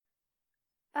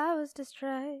I was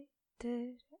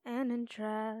distracted and in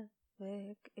traffic.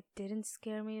 It didn't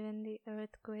scare me when the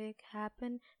earthquake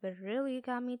happened, but really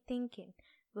got me thinking.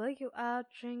 Were you out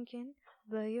drinking?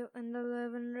 Were you in the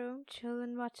living room,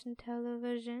 chilling, watching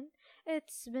television?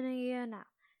 It's been a year now.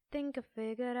 Think I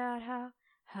figured out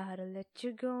how to let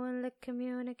you go and let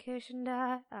communication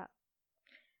die out.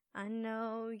 I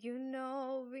know, we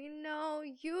know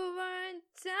you weren't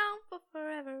down for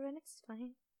forever, and it's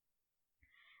fine.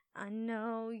 I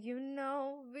know, we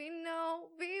weren't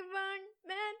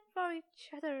meant for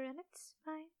each other, and it's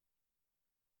fine.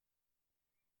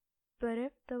 But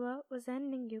if the world was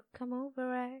ending, you'd come over,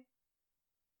 right?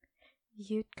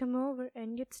 You'd come over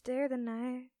and you'd stay the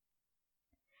night.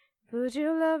 Would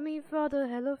you love me for the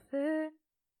hell of it?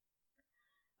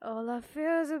 All our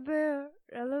fears are bare,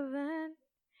 irrelevant.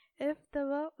 If the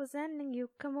world was ending,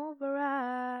 you'd come over,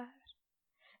 right?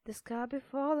 The sky be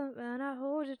falling when I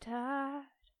hold you tight.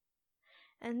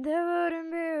 And there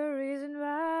wouldn't be a reason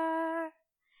why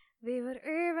we would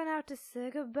even have to say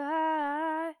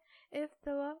goodbye. If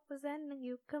the world was ending,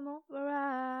 you'd come over,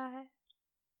 right?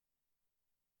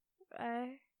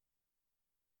 Right?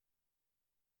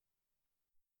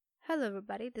 Hello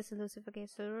everybody, this is Lucifer K.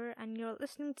 Silver, and you're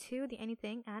listening to the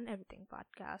Anything and Everything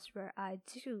podcast, where I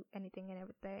do anything and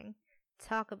everything,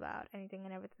 talk about anything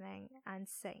and everything, and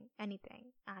sing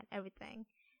anything and everything.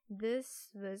 This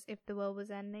was If the World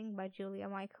Was Ending by Julia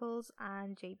Michaels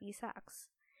and JB Sachs.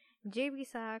 JB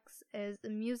Sachs is a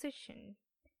musician,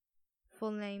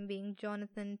 full name being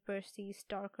Jonathan Percy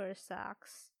Starker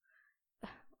Sachs.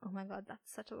 Oh my god,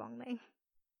 that's such a long name.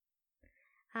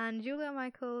 And Julia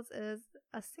Michaels is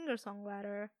a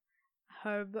singer-songwriter,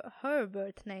 her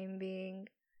birth name being...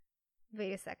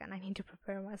 Wait a second, I need to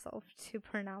prepare myself to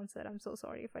pronounce it. I'm so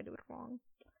sorry if I do it wrong.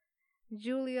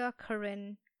 Julia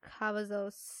Corinne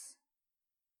Cavazos.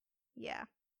 Yeah,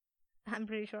 I'm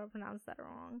pretty sure I pronounced that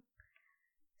wrong.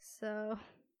 So,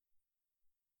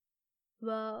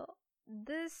 well,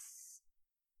 this...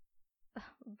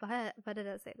 Why did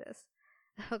I say this?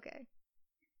 Okay.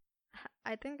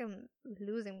 I think I'm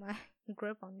losing my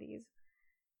grip on these.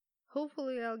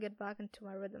 Hopefully I'll get back into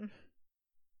my rhythm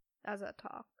as I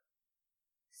talk.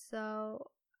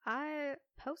 So, I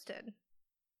posted.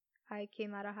 I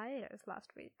came out of hiatus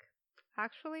last week.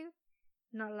 Actually,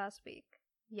 not last week.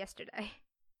 Yesterday.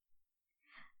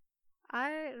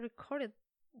 I recorded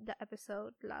the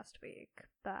episode last week,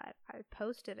 but I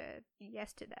posted it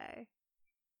yesterday.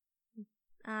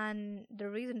 And the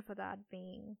reason for that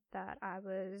being that I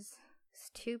was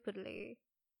stupidly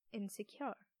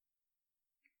insecure.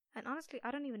 And honestly,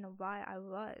 I don't even know why I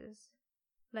was.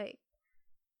 Like,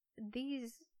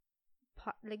 this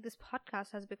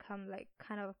podcast has become like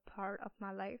kind of a part of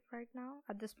my life right now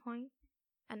at this point,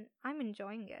 and I'm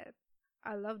enjoying it.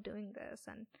 I love doing this,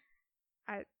 and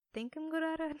I think I'm good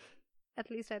at it.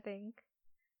 At least I think.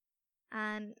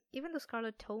 And even though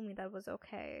Scarlett told me that was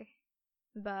okay,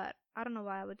 but I don't know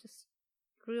why I was just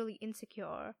really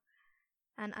insecure,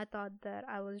 and I thought that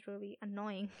I was really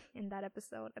annoying in that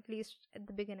episode, at least at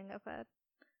the beginning of it.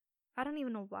 I don't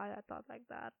even know why I thought like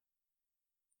that.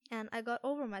 And I got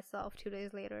over myself 2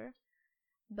 days later,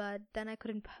 but then I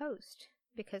couldn't post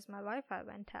because my Wi-Fi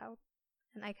went out,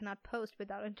 and I cannot post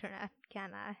without internet,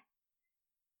 can I?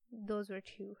 Those were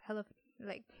two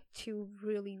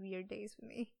really weird days for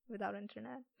me without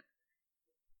internet.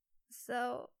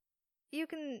 So you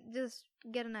can just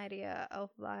get an idea of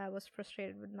why I was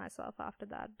frustrated with myself after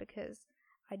that, because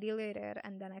I delayed it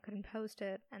and then I couldn't post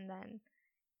it, and then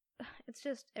it's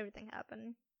just everything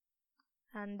happened.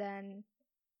 And then,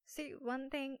 see, one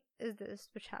thing is this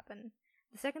which happened.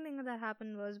 The second thing that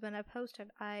happened was when I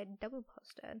posted, I double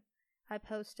posted. I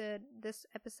posted this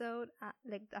episode,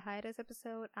 like the hiatus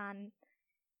episode, and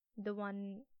the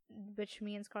one which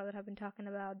me and Scarlett have been talking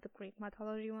about, the Greek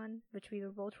mythology one, which we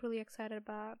were both really excited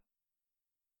about.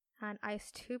 And I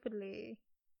stupidly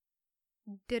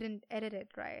didn't edit it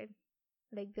right.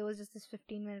 Like, there was just this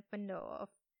 15-minute window of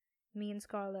me and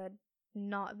Scarlett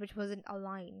which wasn't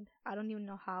aligned. I don't even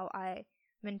know how I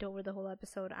went over the whole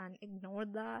episode and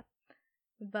ignored that.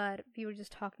 But we were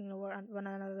just talking over one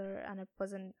another and it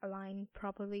wasn't aligned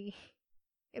properly.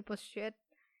 It was shit.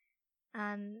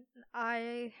 And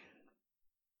I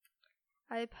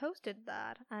posted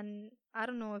that, and I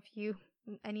don't know if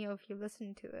any of you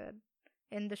listened to it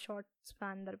in the short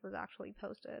span that it was actually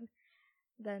posted.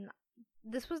 Then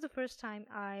this was the first time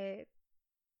I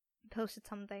posted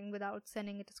something without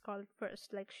sending it to Scarlett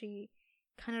first. Like, she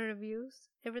kind of reviews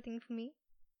everything for me.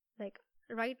 Like,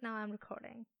 right now I'm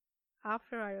recording.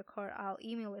 After I record, I'll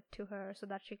email it to her so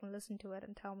that she can listen to it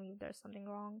and tell me if there's something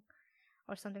wrong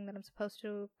or something that I'm supposed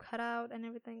to cut out and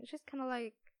everything. She's kind of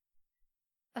like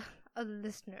a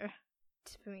listener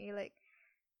to me. Like,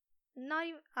 not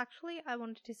even, actually, I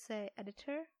wanted to say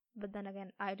editor, but then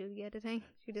again, I do the editing.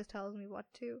 She just tells me what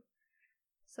to.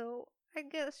 So I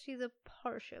guess she's a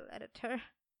partial editor.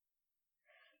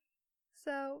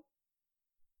 So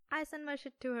I send my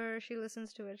shit to her. She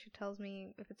listens to it. She tells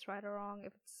me if it's right or wrong,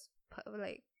 if it's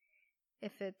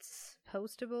if it's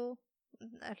postable.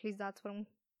 At least that's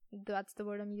the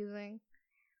word I'm using.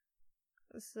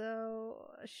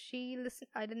 So she listened.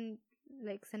 I didn't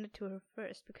send it to her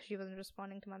first because she wasn't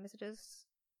responding to my messages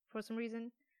for some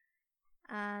reason,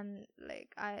 and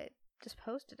I just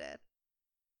posted it,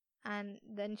 and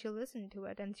then she listened to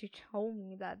it and she told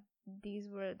me that these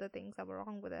were the things that were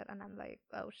wrong with it, and I'm like,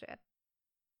 oh shit.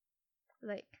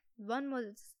 One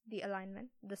was the alignment.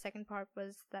 The second part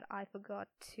was that I forgot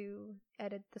to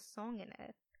edit the song in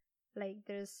it.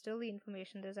 There's still the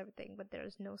information, there's everything, but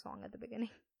there's no song at the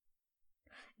beginning.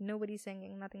 Nobody's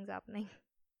singing, nothing's happening.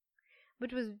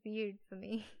 Which was weird for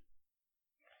me.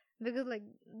 Because,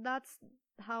 that's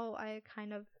how I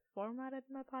kind of formatted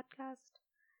my podcast.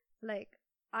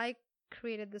 I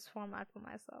created this format for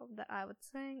myself that I would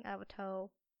sing, I would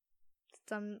tell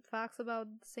some facts about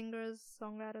singers,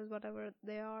 songwriters, whatever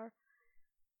they are,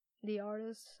 the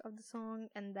artists of the song,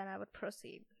 and then I would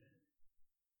proceed.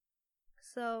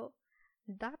 So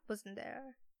that wasn't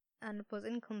there, and it was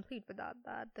incomplete without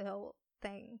that, the whole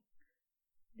thing.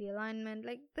 The alignment,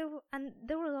 there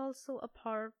was also a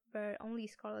part where only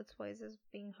Scarlett's voice is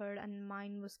being heard and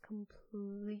mine was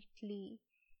completely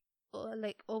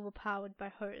overpowered by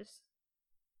hers.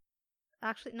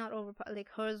 Actually, not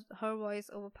overpowered, her voice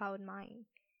overpowered mine,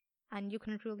 and you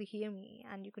couldn't really hear me,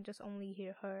 and you could just only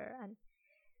hear her, and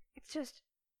it's just,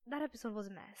 that episode was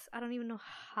a mess. I don't even know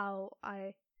how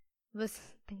I was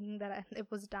thinking that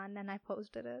it was done and I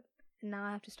posted it, and now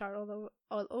I have to start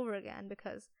all over again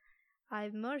because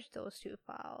I've merged those two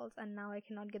files and now I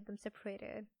cannot get them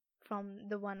separated from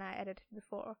the one I edited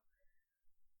before.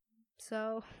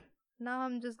 So now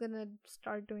I'm just gonna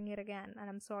start doing it again, and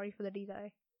I'm sorry for the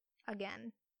delay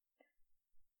again.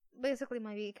 Basically,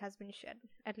 my week has been shit,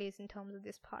 at least in terms of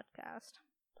this podcast.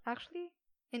 Actually,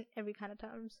 in every kind of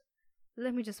terms.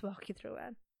 Let me just walk you through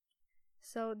it.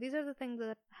 So these are the things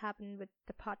that happened with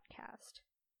the podcast.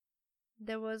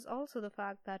 There was also the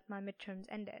fact that my midterms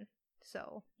ended,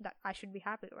 so that I should be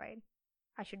happy, right?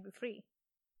 I should be free.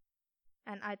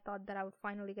 And I thought that I would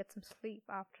finally get some sleep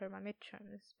after my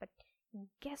midterms, but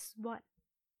guess what?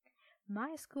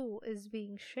 My school is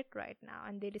being shit right now,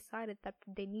 and they decided that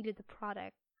they needed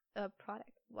the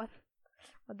what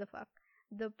the fuck?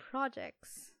 The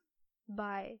projects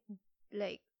by,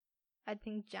 I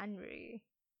think January,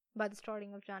 by the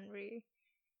starting of January.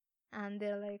 And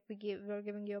they're like, we're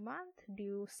giving you a month,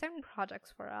 do 7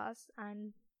 projects for us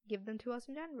and give them to us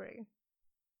in January.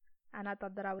 And I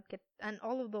thought that I would get, and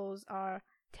all of those are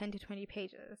 10 to 20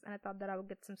 pages, and I thought that I would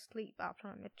get some sleep after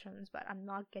my midterms, but I'm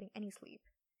not getting any sleep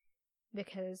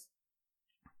because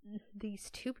these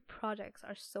stupid projects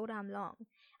are so damn long,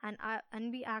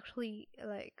 and we actually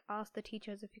asked the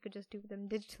teachers if we could just do them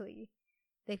digitally,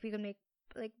 if we could make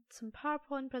some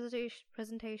PowerPoint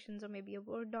presentations or maybe a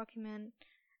Word document,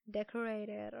 decorate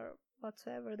it or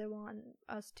whatsoever they want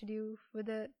us to do with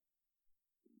it.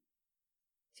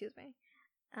 Excuse me.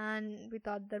 And we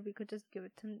thought that we could just give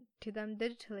it to them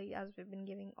digitally, as we've been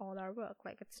giving all our work.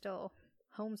 It's still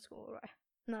homeschool, right?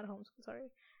 Not homeschool,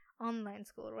 sorry. Online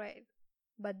school, right?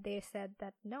 But they said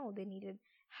that no, they needed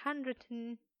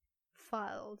handwritten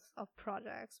files of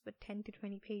projects with 10 to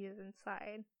 20 pages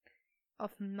inside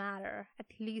of matter. At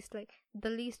least, the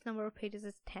least number of pages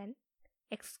is 10,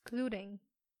 excluding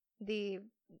the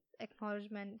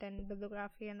acknowledgement and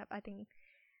bibliography, and I think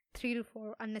 3 to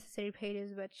 4 unnecessary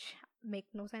pages which make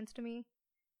no sense to me,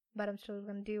 but I'm still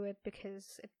gonna do it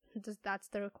because that's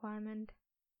the requirement.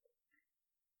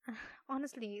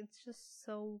 Honestly, it's just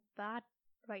so bad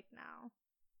right now.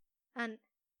 And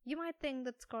you might think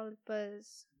that Scarlett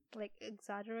was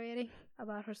exaggerating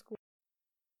about her school,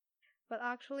 but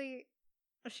actually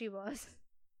she was.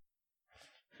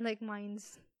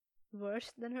 Mine's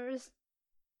worse than hers,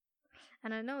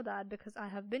 and I know that because I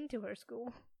have been to her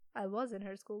school. I was in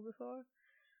her school before.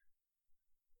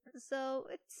 So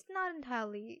it's not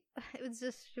entirely, it was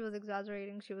just she was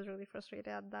exaggerating. She was really frustrated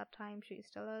at that time. She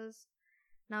still is.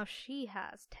 Now she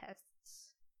has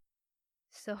tests,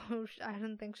 so I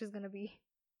don't think she's gonna be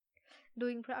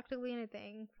doing practically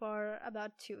anything for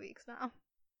about 2 weeks now.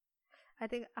 I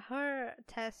think her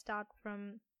tests start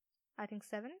from, I think,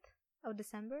 7th of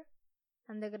December,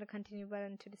 and they're gonna continue well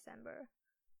into December.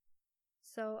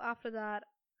 So after that,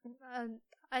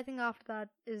 I think after that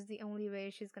is the only way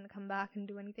she's gonna come back and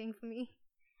do anything for me.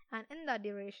 And in that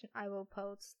duration, I will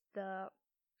post the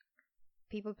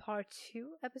People Part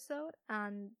 2 episode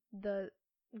and the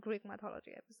Greek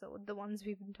mythology episode, the ones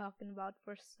we've been talking about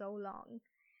for so long.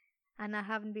 And I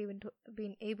haven't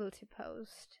been able to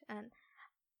post. And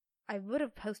I would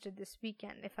have posted this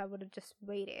weekend if I would have just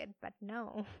waited, but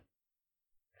no.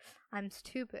 I'm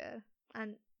stupid.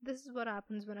 And this is what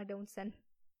happens when I don't send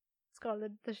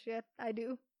Scarlett the shit I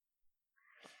do.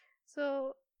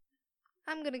 So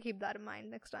I'm gonna keep that in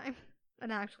mind next time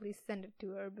and actually send it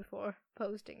to her before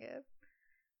posting it.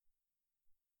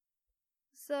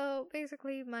 So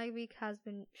basically, my week has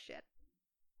been shit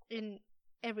in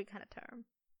every kind of term.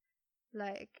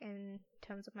 Like in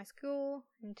terms of my school,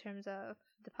 in terms of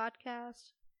the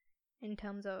podcast, in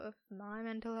terms of my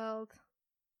mental health.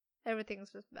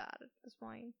 Everything's just bad at this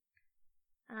point.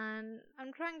 And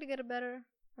I'm trying to get it better.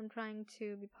 I'm trying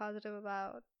to be positive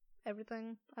about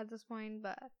everything at this point,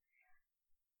 but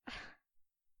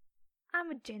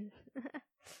I'm a jinn.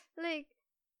 Like,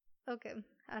 okay,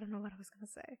 I don't know what I was gonna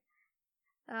say.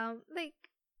 Like,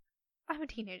 I'm a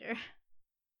teenager.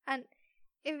 And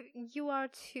if you are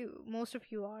too, most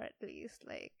of you are at least,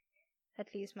 like,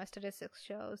 at least my statistics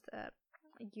shows that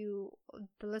you,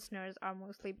 the listeners, are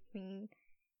mostly between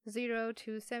 0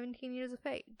 to 17 years of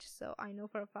age. So I know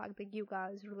for a fact that you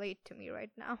guys relate to me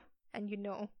right now. And you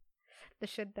know the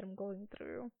shit that I'm going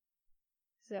through.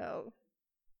 So,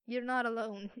 you're not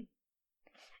alone.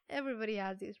 Everybody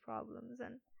has these problems.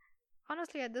 And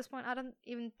honestly, at this point, I don't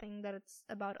even think that it's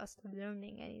about us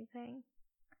learning anything.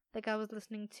 Like, I was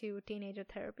listening to Teenager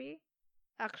Therapy.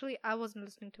 Actually, I wasn't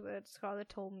listening to it. Scarlett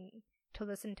told me to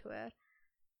listen to it.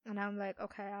 And I'm like,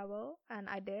 okay, I will. And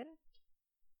I did.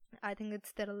 I think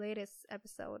it's their latest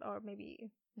episode, or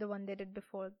maybe the one they did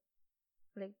before,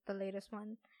 like the latest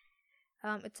one.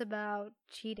 It's about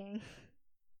cheating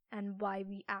and why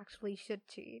we actually should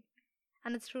cheat.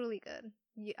 And it's really good.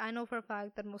 I know for a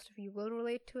fact that most of you will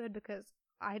relate to it because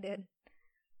I did.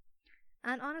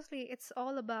 And honestly, it's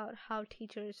all about how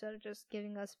teachers are just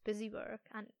giving us busy work,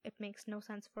 and it makes no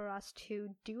sense for us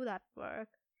to do that work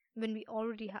when we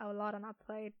already have a lot on our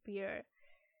plate. We're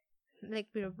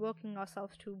working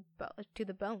ourselves to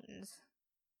the bones.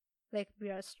 Like,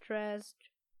 we are stressed,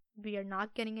 we are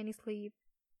not getting any sleep,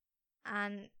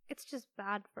 and it's just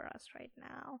bad for us right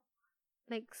now.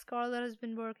 Like, Scarlett has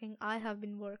been working, I have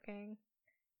been working,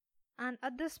 and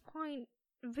at this point,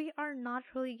 we are not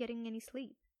really getting any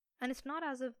sleep. And it's not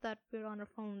as if that we're on our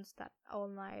phones that all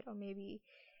night, or maybe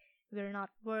we're not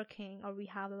working, or we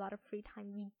have a lot of free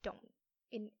time. We don't.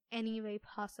 In any way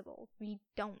possible, we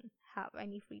don't have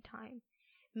any free time.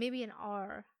 Maybe an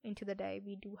hour into the day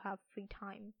we do have free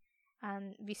time,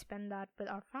 and we spend that with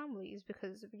our families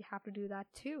because we have to do that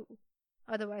too.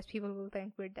 Otherwise people will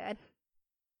think we're dead.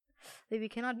 Like, we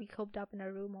cannot be coped up in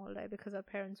our room all day because our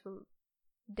parents will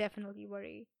definitely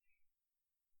worry.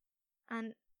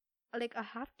 And like, I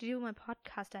have to do my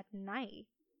podcast at night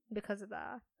because of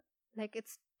that. Like,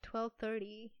 it's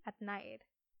 12:30 at night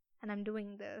and I'm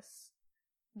doing this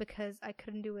because I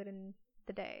couldn't do it in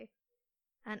the day.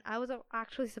 And I was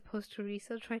actually supposed to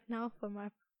research right now for my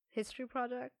history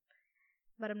project,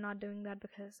 but I'm not doing that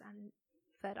because I'm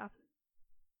fed up.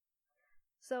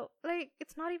 So, like,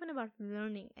 it's not even about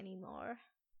learning anymore.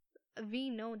 We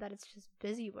know that it's just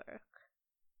busy work.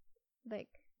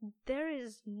 Like, there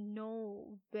is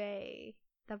no way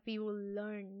that we will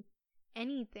learn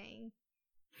anything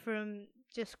from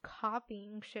just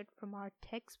copying shit from our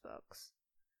textbooks.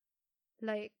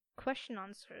 Like, question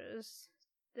answers.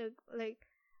 Like,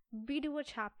 we do a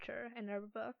chapter in our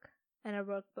book, in our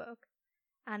workbook,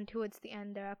 and towards the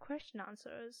end there are question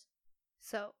answers.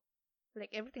 So, like,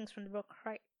 everything's from the book,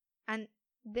 right? And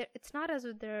it's not as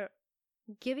if they're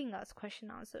giving us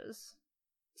question answers.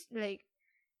 Like,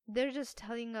 they're just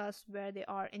telling us where they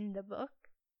are in the book,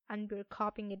 and we're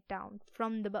copying it down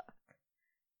from the book,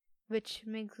 which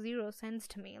makes zero sense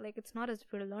to me. Like, it's not as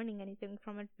if we're learning anything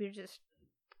from it, we're just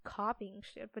copying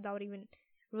shit without even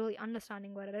really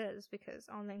understanding what it is, because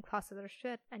online classes are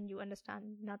shit and you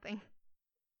understand nothing.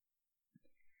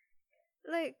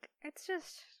 Like, it's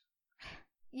just,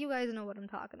 you guys know what I'm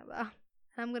talking about.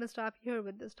 I'm gonna stop here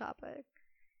with this topic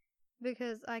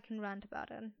because I can rant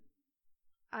about it.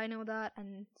 I know that,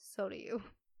 and so do you.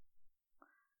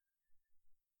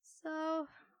 So,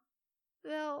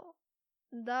 well,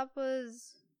 that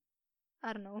was,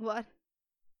 I don't know what.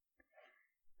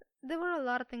 There were a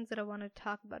lot of things that I wanted to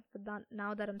talk about, but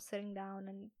now that I'm sitting down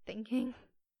and thinking,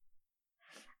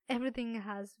 everything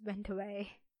has went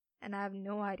away, and I have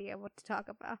no idea what to talk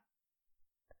about.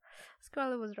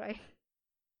 Scarlett was right.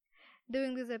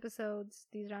 doing these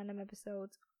random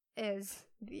episodes, is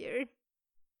weird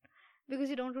because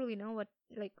you don't really know where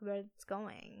it's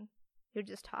going. You're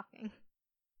just talking.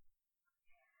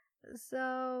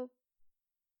 So,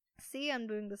 see, I'm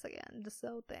doing this again, the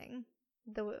so thing,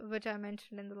 which I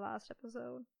mentioned in the last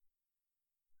episode.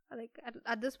 Like,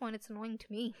 at this point, it's annoying to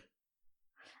me.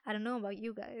 I don't know about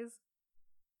you guys.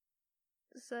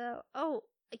 So, oh,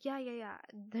 yeah.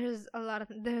 There's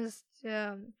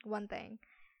one thing,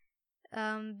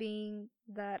 being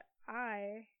that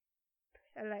I,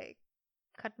 like,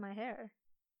 cut my hair.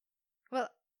 Well,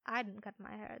 I didn't cut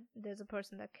my hair. There's a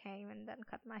person that came and then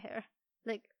cut my hair.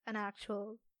 Like, an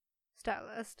actual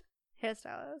hairstylist.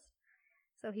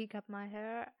 So he cut my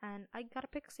hair and I got a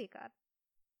pixie cut.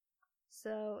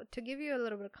 So, to give you a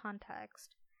little bit of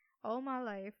context, all my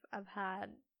life I've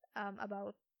had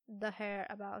about the hair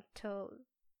about till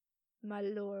my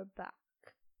lower back.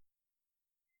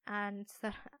 And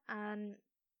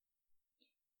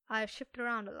I shift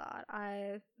around a lot.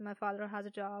 My father has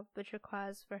a job which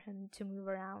requires for him to move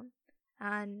around,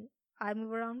 and I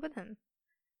move around with him.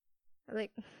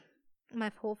 Like,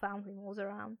 my whole family moves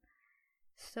around.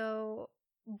 So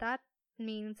that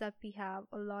means that we have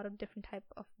a lot of different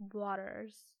type of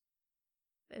waters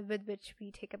with which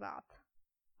we take a bath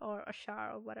or a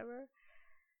shower or whatever.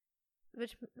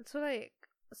 So like,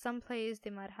 some place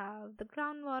they might have the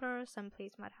groundwater, some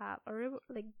place might have a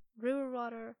river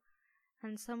water,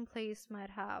 and some place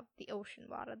might have the ocean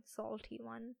water, the salty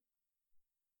one.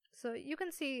 So you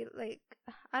can see, like,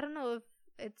 I don't know if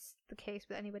it's the case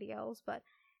with anybody else, but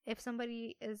if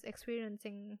somebody is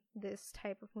experiencing this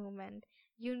type of movement,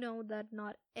 you know that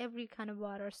not every kind of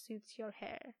water suits your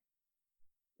hair.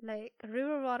 Like,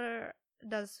 river water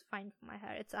does fine for my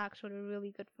hair. It's actually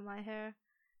really good for my hair.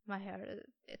 My hair,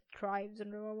 it thrives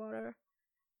in river water.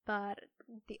 But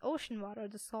the ocean water,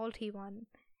 the salty one,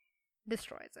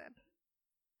 destroys it.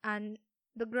 And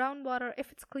the groundwater,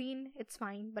 if it's clean, it's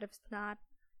fine. But if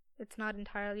it's not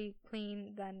entirely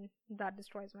clean, then that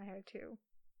destroys my hair too.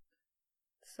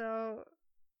 So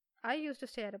I used to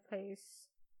stay at a place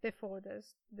before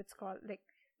this with Scarlett. Like,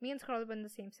 me and Scarlett were in the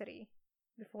same city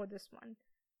before this one.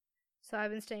 So I've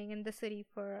been staying in the city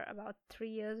for about 3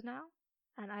 years now,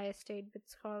 and I stayed with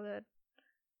Scarlett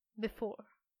before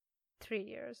 3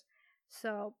 years.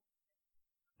 So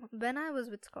when I was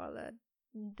with Scarlett,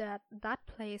 that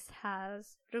place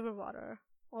has river water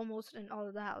almost in all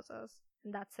of the houses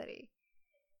in that city.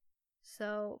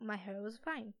 So my hair was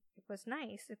fine. It was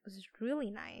nice. It was really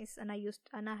nice. And I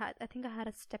think I had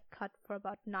a step cut for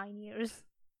about 9 years.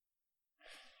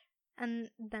 And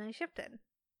then I shifted.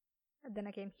 And then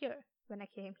I came here. When I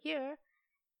came here,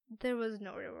 there was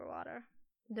no river water.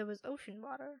 There was ocean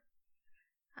water.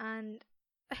 And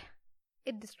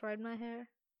it destroyed my hair.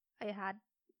 I had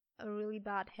a really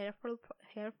bad hair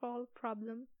fall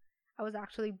problem. I was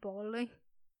actually balding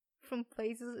from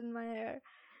places in my hair.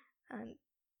 And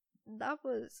that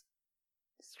was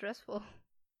stressful.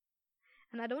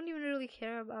 And I don't even really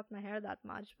care about my hair that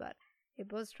much, but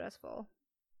it was stressful.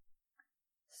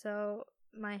 So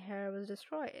my hair was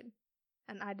destroyed,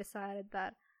 and I decided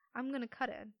that I'm gonna cut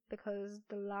it because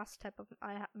the last step of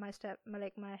my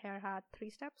hair had 3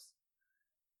 steps,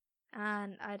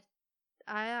 and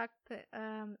I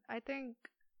think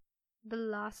the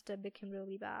last step became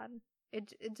really bad.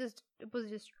 It was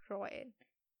destroyed.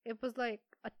 It was like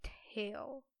a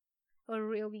tail. A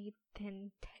really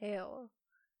thin tail.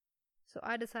 So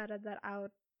I decided that I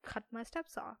would cut my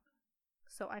steps off.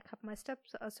 So I cut my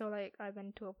steps. I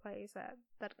went to a place that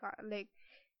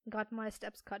got my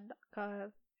steps cut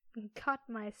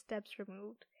my steps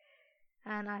removed,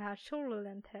 and I had shoulder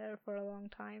length hair for a long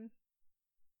time,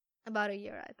 about a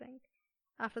year I think.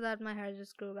 After that, my hair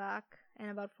just grew back in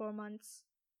about 4 months.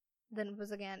 Then it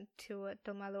was again to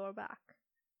my lower back.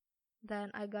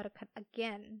 Then I got a cut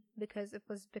again because it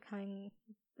was becoming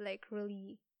like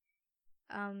really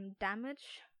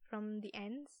damaged from the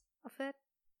ends of it.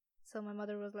 So my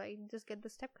mother was like, just get the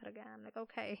step cut again. I'm like,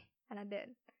 okay. And I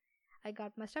did. I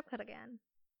got my step cut again.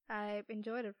 I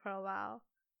enjoyed it for a while.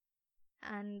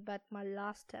 But my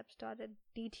last step started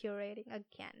deteriorating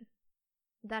again.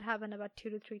 That happened about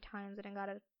 2 to 3 times, and I got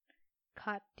it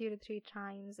cut 2 to 3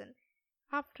 times. And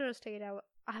after a state,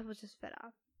 I was just fed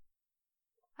up.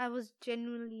 I was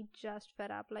genuinely just fed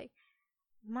up. Like,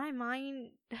 my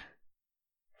mind,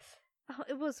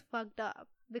 it was fucked up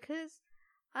because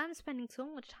I'm spending so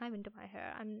much time into my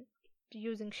hair. I'm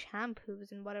using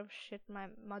shampoos and whatever shit my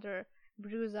mother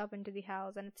brews up into the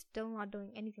house, and it's still not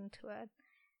doing anything to it.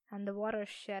 And the water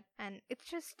shit, and it's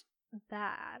just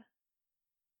bad.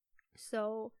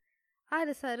 So I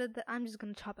decided that I'm just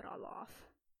gonna chop it all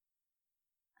off.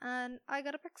 and I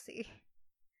got a pixie.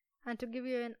 And to give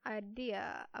you an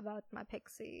idea about my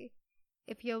pixie,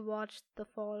 if you watched The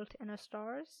Fault in Our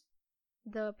Stars,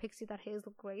 the pixie that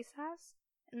Hazel Grace has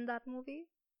in that movie,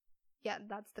 yeah,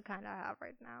 that's the kind I have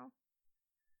right now.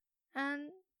 And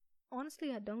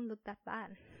honestly, I don't look that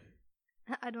bad.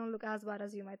 I don't look as bad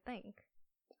as you might think.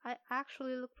 I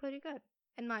actually look pretty good,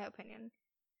 in my opinion,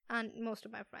 and most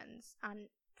of my friends and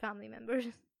family members.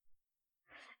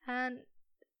 And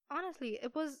honestly,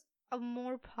 it was a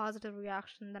more positive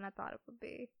reaction than I thought it would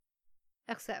be.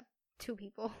 Except two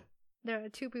people. There are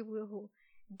two people who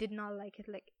did not like it,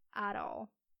 like, at all.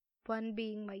 One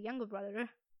being my younger brother,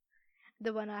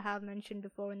 the one I have mentioned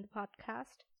before in the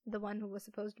podcast, the one who was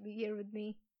supposed to be here with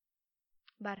me,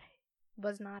 but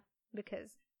was not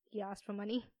because he asked for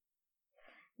money.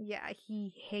 Yeah,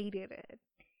 he hated it.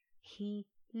 He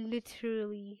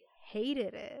literally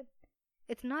hated it.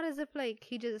 It's not as if, like,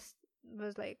 he just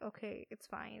was like, okay, it's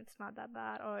fine, it's not that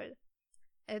bad, or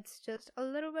it's just a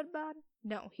little bit bad.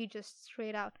 No, he just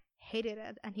straight out hated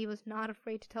it, and he was not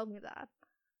afraid to tell me that.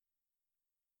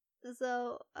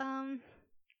 So,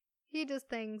 he just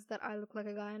thinks that I look like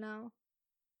a guy now.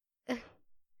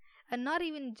 And not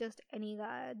even just any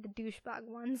guy, the douchebag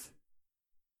ones.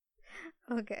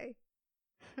 Okay.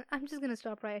 I'm just gonna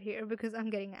stop right here because I'm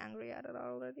getting angry at it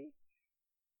already.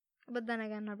 But then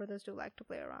again, my brothers do like to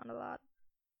play around a lot.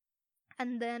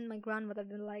 And then my grandmother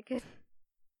didn't like it.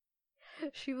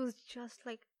 She was just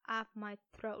like at my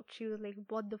throat. She was like,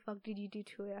 what the fuck did you do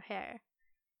to your hair?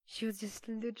 She was just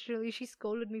literally, she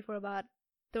scolded me for about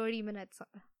 30 minutes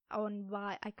on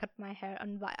why I cut my hair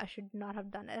and why I should not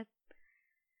have done it.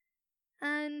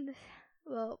 And,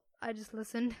 well, I just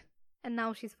listened. And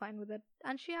now she's fine with it.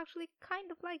 And she actually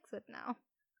kind of likes it now.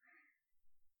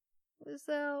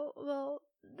 So, well,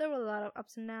 there were a lot of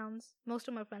ups and downs. Most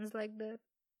of my friends liked it.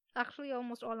 Actually,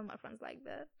 almost all of my friends liked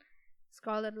it.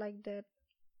 Scarlett liked it.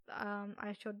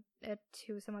 I showed it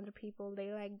to some other people.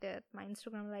 They liked it. My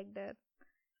Instagram liked it.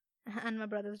 And my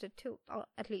brothers did too. Or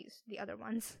at least the other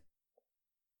ones.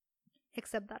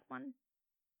 Except that one.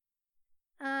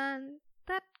 And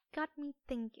that got me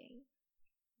thinking.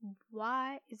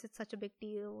 Why is it such a big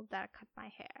deal that I cut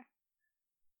my hair?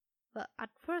 Well, at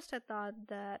first I thought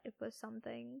that it was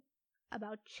something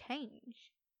about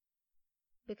change.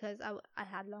 Because I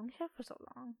had long hair for so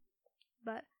long.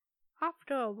 But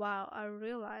after a while, I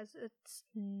realized it's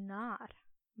not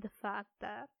the fact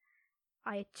that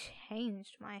I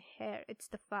changed my hair. It's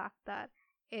the fact that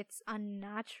it's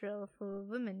unnatural for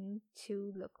women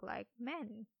to look like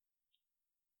men.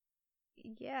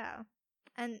 Yeah.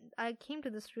 And I came to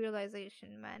this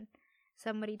realization when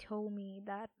somebody told me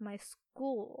that my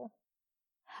school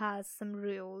has some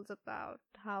rules about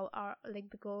how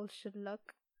the girls should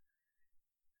look.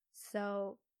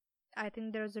 So I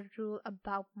think there's a rule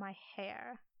about my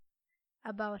hair,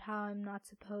 about how I'm not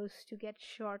supposed to get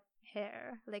short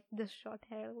hair, like this short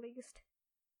hair at least.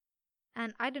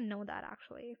 And I didn't know that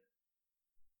actually.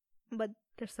 But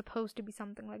there's supposed to be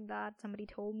something like that. Somebody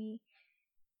told me.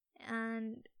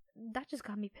 And that just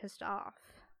got me pissed off.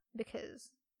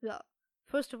 Because, well,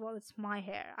 first of all, it's my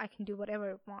hair. I can do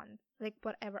whatever I want. Like,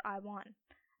 whatever I want.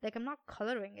 Like, I'm not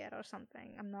coloring it or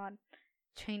something. I'm not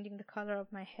changing the color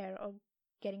of my hair or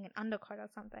getting an undercut or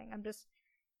something. I'm just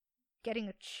getting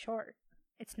it short.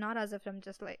 It's not as if I'm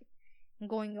just, like,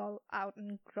 going all out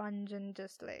in grunge and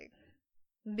just, like,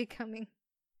 becoming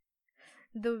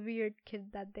the weird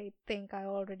kid that they think I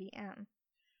already am.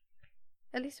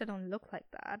 At least I don't look like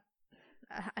that.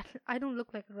 I don't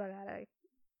look like a drug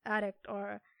addict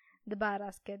or the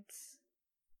badass kids,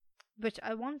 which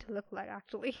I want to look like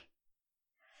actually.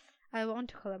 I want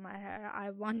to color my hair. I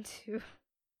want to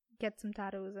get some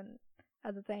tattoos and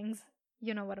other things.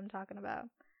 You know what I'm talking about.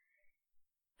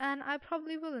 And I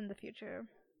probably will in the future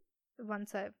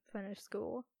once I finish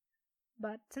school.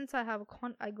 But since I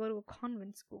go to a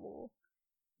convent school,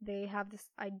 they have this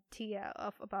idea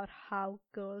of about how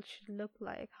girls should look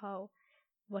like,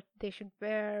 what they should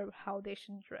wear, how they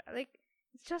should dress. Like,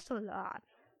 it's just a lot.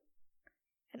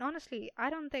 And honestly, I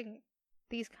don't think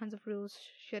these kinds of rules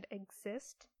should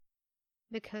exist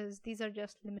because these are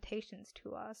just limitations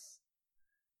to us.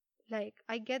 Like,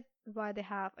 I get why they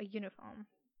have a uniform.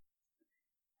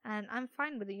 And I'm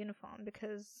fine with the uniform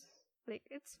because, like,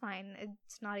 it's fine.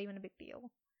 It's not even a big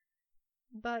deal.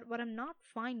 But what I'm not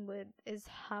fine with is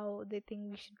how they think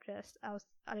we should dress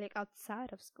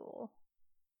outside of school.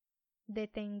 They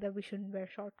think that we shouldn't wear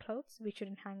short clothes, we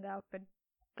shouldn't hang out with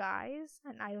guys,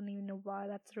 and I don't even know why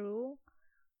that's a rule.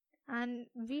 And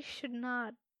we should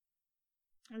not,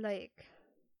 like,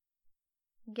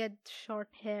 get short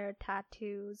hair,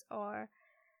 tattoos, or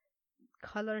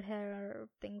colored hair,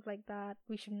 things like that.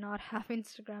 We should not have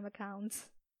Instagram accounts.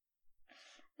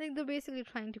 Like, they're basically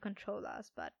trying to control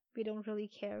us, but we don't really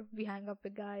care. We hang up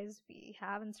with guys. We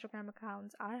have Instagram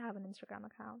accounts. I have an Instagram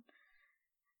account,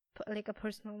 like a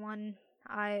personal one.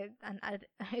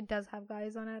 It does have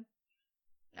guys on it.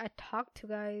 I talk to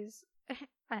guys.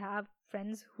 I have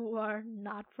friends who are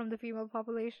not from the female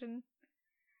population.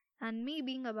 And me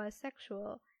being a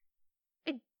bisexual,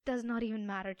 it does not even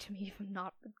matter to me if I'm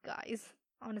not with guys,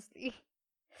 honestly.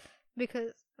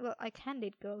 Because, well, I can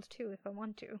date girls too if I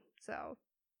want to. So,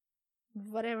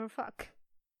 whatever, fuck.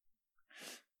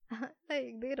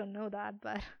 Like, they don't know that,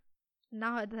 but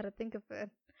now that I think of it,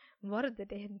 what if they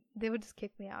did? They would just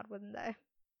kick me out, wouldn't they?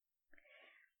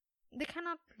 They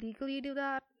cannot legally do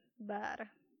that, but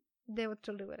they would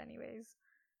still do it anyways.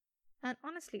 And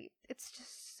honestly, it's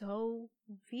just so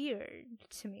weird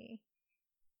to me.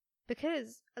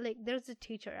 Because, like, there's a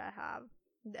teacher I have,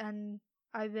 and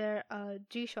I wear a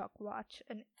G-Shock watch,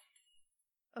 and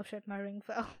oh shit, my ring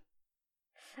fell.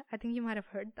 I think you might have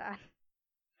heard that.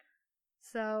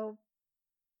 So,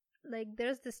 like,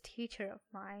 there's this teacher of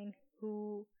mine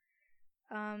who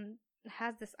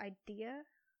has this idea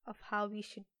of how we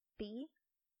should be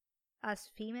as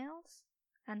females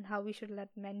and how we should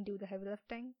let men do the heavy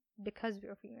lifting because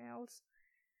we're females.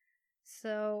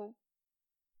 So,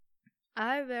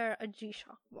 I wear a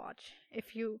G-Shock watch.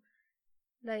 If you,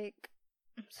 like,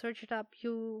 search it up,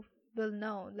 you will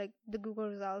know. Like, the Google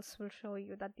results will show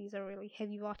you that these are really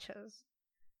heavy watches.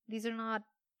 These are not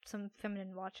some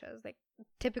feminine watches, like,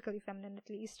 typically feminine at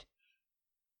least.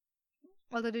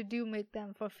 Although they do make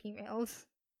them for females.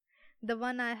 The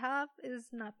one I have is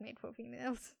not made for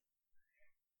females.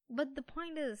 But the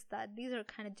point is that these are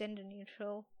kind of gender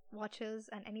neutral watches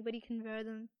and anybody can wear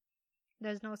them.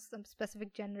 There's no some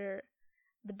specific gender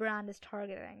the brand is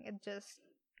targeting. It's just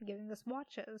giving us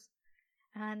watches.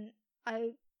 And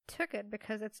I took it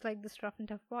because it's like this rough and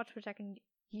tough watch which I can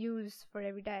use for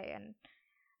every day. And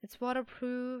it's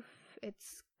waterproof.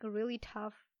 It's a really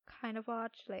tough kind of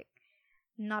watch. Like,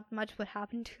 not much would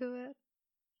happen to it.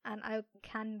 And I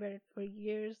can wear it for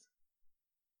years.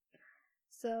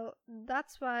 So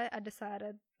that's why I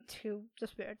decided to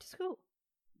just wear it to school.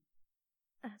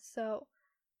 So,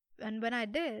 and when I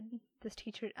did, this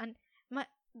teacher, and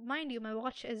mind you, my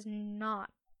watch is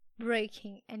not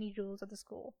breaking any rules of the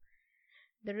school.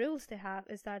 The rules they have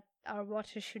is that our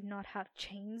watches should not have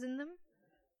chains in them.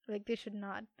 Like, they should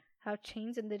not have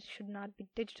chains and they should not be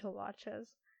digital watches.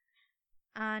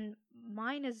 And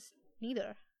mine is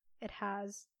neither. It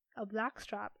has a black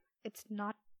strap. It's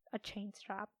not a chain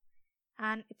strap.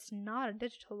 And it's not a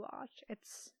digital watch.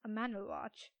 It's a manual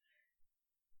watch.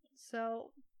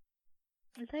 So,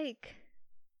 like,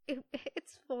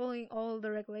 it's following all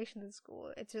the regulations in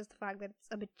school. It's just the fact that it's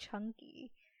a bit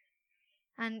chunky.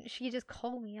 And she just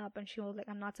called me up and she was like,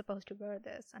 I'm not supposed to wear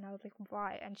this. And I was like,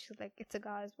 why? And she's like, it's a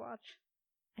guy's watch.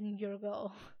 And you're a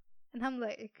girl. And I'm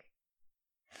like,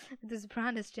 this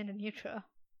brand is gender neutral.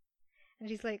 And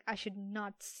she's like, I should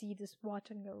not see this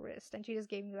watch on your wrist. And she just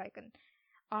gave me like an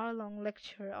hour-long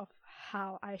lecture of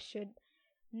how I should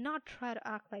not try to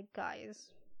act like guys.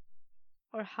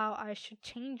 Or how I should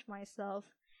change myself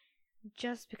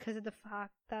just because of the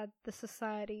fact that the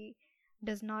society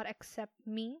does not accept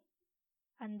me.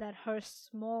 And that her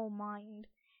small mind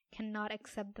cannot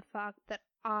accept the fact that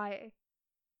I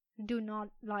do not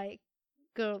like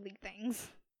girly things.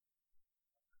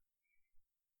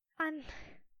 And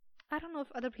I don't know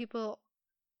if other people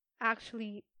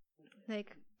actually,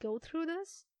 like, go through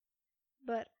this,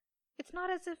 but it's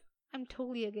not as if I'm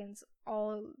totally against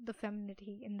all the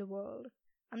femininity in the world.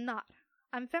 I'm not.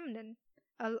 I'm feminine.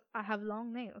 I have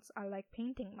long nails. I like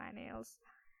painting my nails.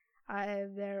 I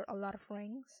wear a lot of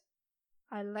rings.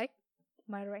 I like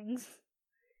my rings.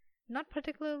 Not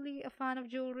particularly a fan of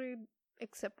jewelry,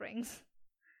 except rings.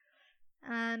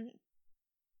 And,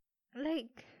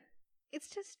 like,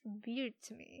 it's just weird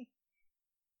to me.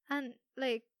 And,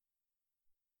 like,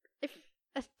 if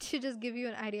to just give you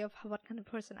an idea of what kind of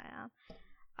person I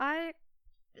am,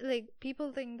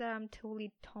 people think that I'm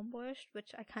totally tomboyish,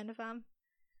 which I kind of am.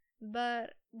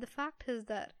 But the fact is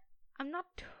that I'm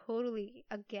not totally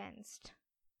against,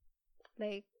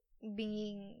 like,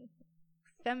 being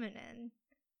feminine.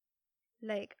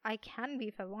 Like, I can be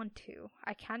if I want to.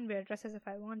 I can wear dresses if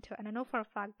I want to. And I know for a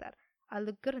fact that I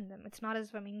look good in them. It's not as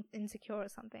if I'm insecure or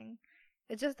something.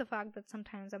 It's just the fact that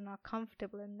sometimes I'm not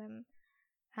comfortable in them.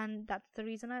 And that's the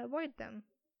reason I avoid them.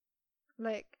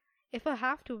 Like, if I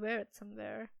have to wear it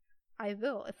somewhere, I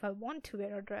will. If I want to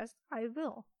wear a dress, I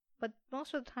will. But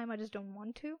most of the time I just don't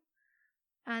want to.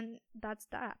 And that's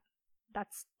that.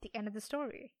 That's the end of the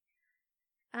story.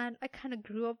 And I kind of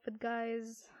grew up with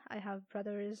guys. I have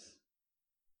brothers,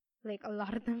 like a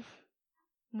lot of them,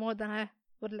 more than I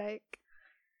would like.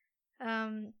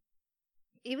 Um,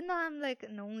 Even though I'm like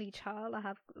an only child, I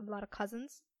have a lot of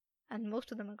cousins, and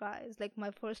most of them are guys. Like my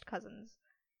first cousins,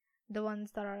 the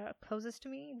ones that are closest to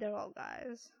me, they're all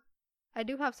guys. I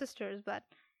do have sisters, but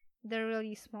they're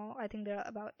really small. I think they're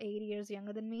about 8 years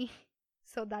younger than me,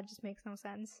 so that just makes no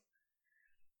sense.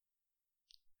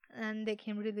 And they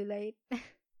came really late.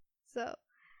 So,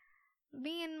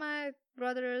 me and my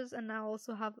brothers, and I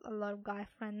also have a lot of guy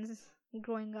friends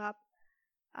growing up.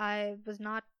 I was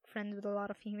not friends with a lot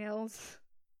of females.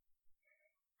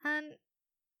 And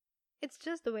it's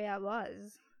just the way I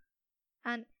was.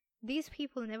 And these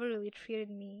people never really treated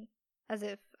me as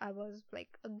if I was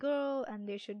like a girl and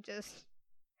they should just,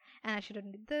 and I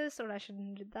shouldn't do this or I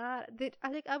shouldn't do that.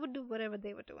 I would do whatever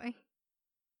they were doing.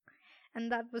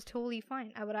 And that was totally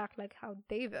fine. I would act like how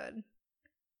they would.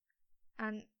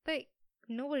 And like,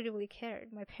 nobody really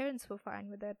cared. My parents were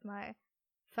fine with it. My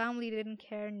family didn't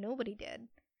care. Nobody did.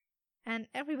 And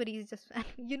everybody's just,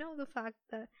 you know, the fact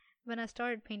that when I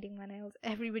started painting my nails,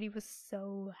 everybody was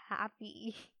so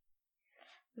happy.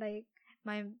 Like,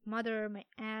 my mother, my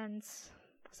aunts,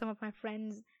 some of my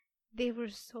friends, they were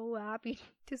so happy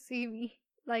to see me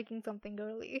liking something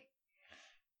girly.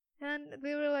 And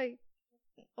they were like,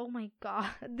 oh my god.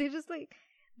 They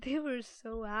were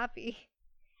so happy.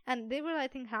 And they were, I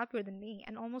think, happier than me.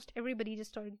 And almost everybody just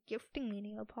started gifting me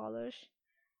nail polish.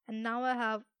 And now I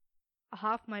have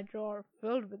half my drawer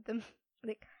filled with them.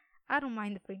 Like, I don't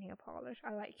mind the free nail polish.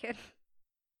 I like it.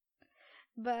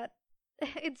 But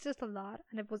it's just a lot,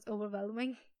 and it was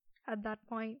overwhelming at that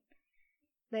point.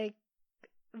 Like,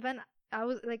 when I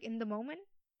was, like, in the moment,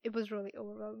 it was really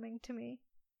overwhelming to me.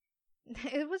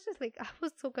 It was just, like, I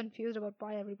was so confused about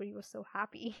why everybody was so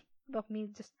happy about me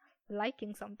just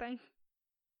liking something.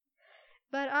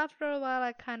 But after a while,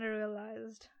 I kind of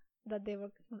realized that they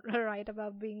were right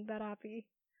about being that happy.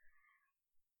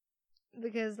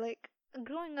 Because, like,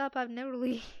 growing up, I've never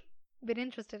really been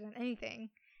interested in anything.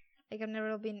 Like, I've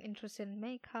never been interested in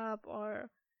makeup or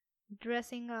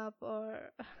dressing up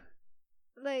or,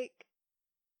 like,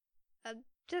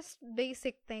 just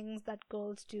basic things that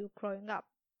girls do growing up.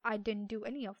 I didn't do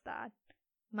any of that.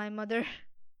 My mother,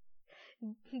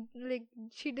 like,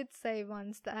 she did say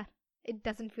once that it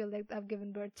doesn't feel like I've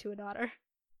given birth to a daughter.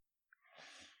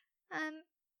 And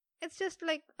it's just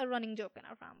like a running joke in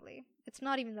our family. It's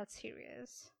not even that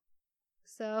serious.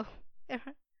 So,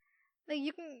 like,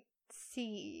 you can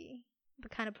see the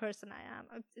kind of person I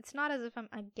am. It's not as if I'm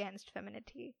against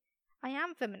femininity. I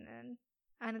am feminine,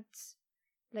 and it's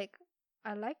like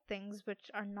I like things which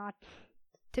are not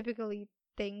typically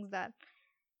things that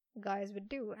guys would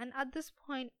do. And at this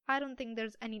point, I don't think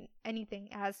there's anything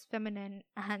as feminine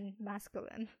and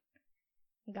masculine.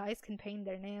 Guys can paint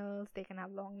their nails, they can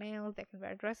have long nails, they can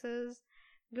wear dresses.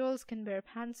 Girls can wear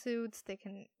pantsuits, they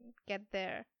can get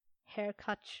their hair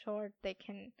cut short, they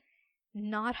can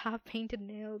not have painted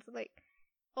nails. Like,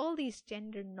 all these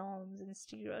gender norms and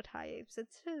stereotypes,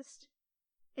 it's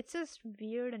just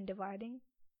weird and dividing.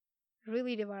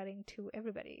 Really dividing to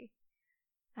everybody.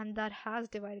 And that has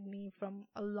divided me from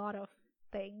a lot of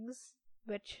things,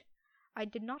 which I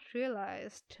did not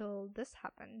realize till this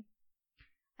happened.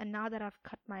 And now that I've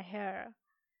cut my hair,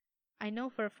 I know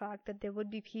for a fact that there would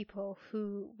be people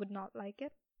who would not like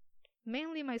it.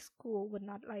 Mainly my school would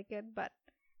not like it, but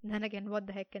then again, what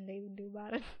the heck can they even do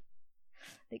about it?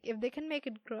 Like, if they can make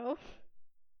it grow,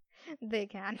 they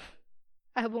can.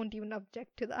 I won't even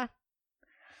object to that.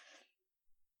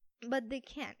 But they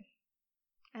can.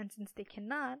 And since they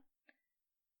cannot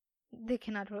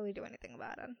really do anything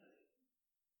about it.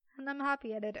 And I'm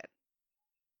happy I did it.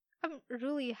 I'm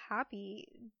really happy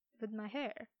with my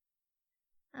hair.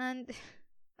 And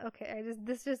okay,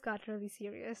 this just got really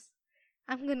serious.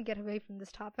 I'm gonna get away from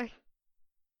this topic.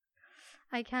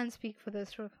 I can't speak for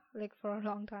this for a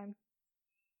long time.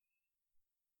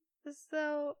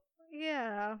 So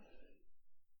yeah,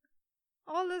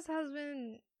 all this has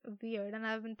been weird, and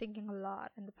I've been thinking a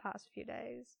lot in the past few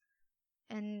days.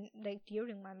 And like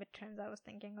during my midterms, I was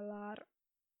thinking a lot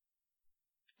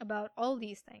about all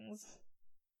these things.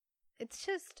 It's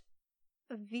just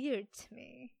weird to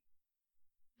me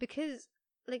because,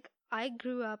 like, I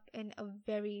grew up in a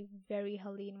very, very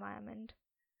healthy environment.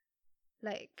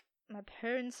 Like, my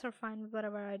parents are fine with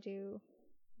whatever I do.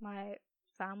 My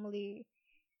family,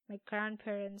 my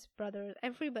grandparents, brothers,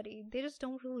 everybody, they just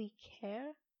don't really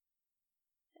care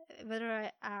whether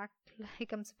I act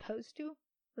like I'm supposed to,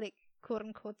 like, quote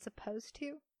unquote supposed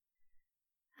to.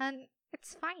 And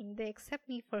it's fine. They accept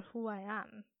me for who I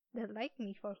am. They like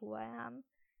me for who I am.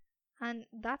 And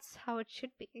that's how it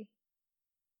should be.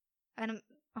 And I'm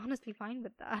honestly fine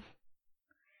with that.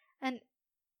 And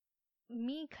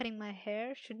me cutting my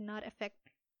hair should not affect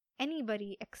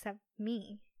anybody except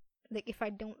me. Like, if I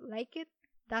don't like it,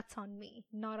 that's on me,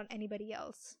 not on anybody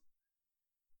else.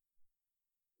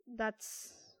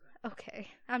 That's okay.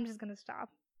 I'm just gonna stop.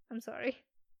 I'm sorry.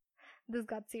 This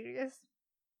got serious.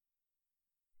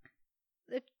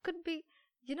 It could be,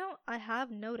 I have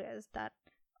noticed that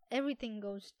everything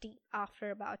goes deep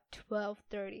after about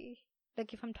 12:30.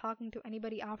 Like, if I'm talking to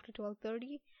anybody after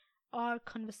 12:30, our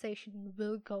conversation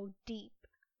will go deep.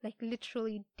 Like,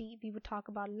 literally deep. We would talk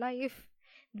about life,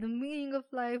 the meaning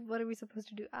of life, what are we supposed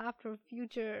to do after,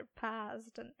 future,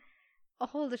 past, and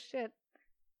all the shit.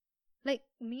 Like,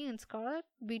 me and Scarlett,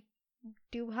 we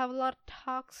do have a lot of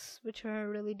talks which are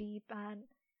really deep and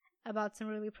about some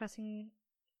really pressing,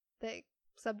 like,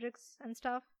 subjects and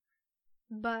stuff.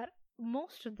 But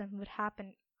most of them would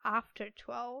happen after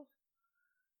 12.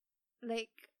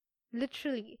 Like,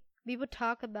 literally, we would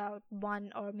talk about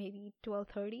 1 or maybe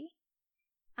 12:30,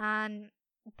 and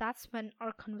that's when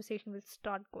our conversation will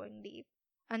start going deep.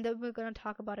 And then we're going to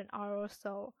talk about an hour or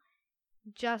so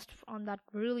just on that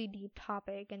really deep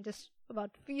topic, and just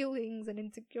about feelings and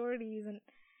insecurities and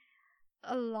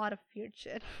a lot of weird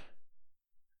shit.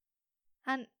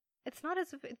 And it's not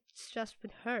as if it's just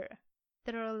with her.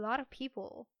 There are a lot of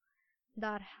people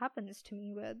that happens to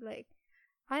me with. Like,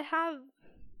 I have,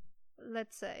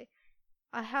 let's say,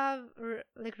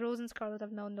 like, Rose and Scarlett,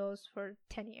 I've known those for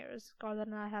 10 years. Scarlett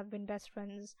and I have been best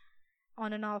friends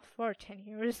on and off for 10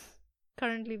 years.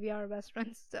 Currently, we are best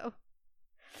friends, so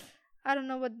I don't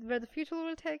know where the future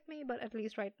will take me, but at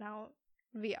least right now,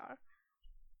 we are.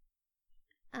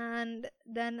 And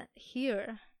then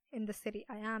here in the city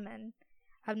I am in,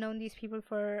 I've known these people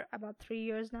for about 3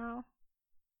 years now.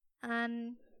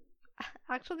 And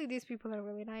actually, these people are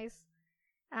really nice.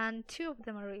 And 2 of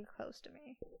them are really close to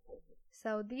me.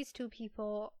 So these 2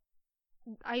 people,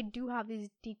 I do have these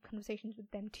deep conversations with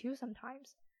them too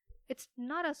sometimes. It's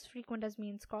not as frequent as me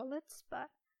and Scarlett's, but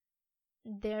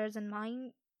theirs and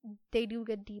mine, they do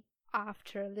get deep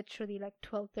after literally like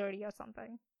 12:30 or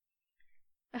something.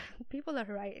 People are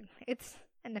right. It's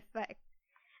an effect.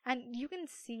 And you can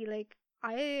see, like,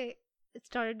 I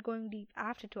started going deep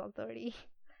after 12:30.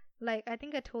 Like, I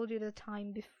think I told you the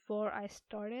time before I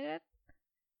started it.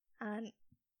 And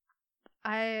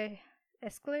I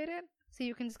escalated. So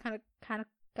you can just kind of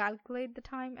calculate the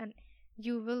time, and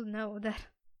you will know that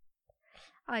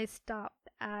I stopped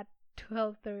at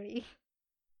 12:30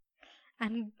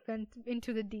 and went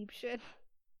into the deep shit.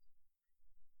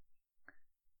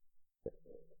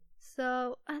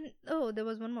 So, and oh, there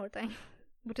was one more thing,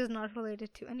 which is not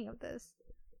related to any of this.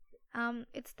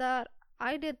 It's that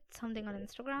I did something on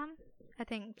Instagram. I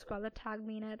think Scarlett tagged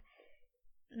me in it.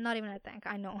 Not even I think,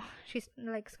 I know. She's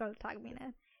like, Scarlett tagged me in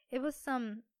it. It was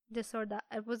some this or that.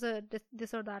 It was a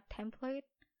this or that template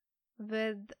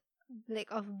with,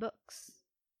 like, of books.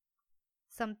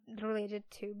 Some related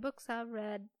to books I've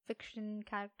read, fiction,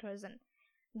 characters, and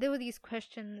there were these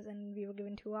questions, and we were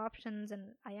given 2 options,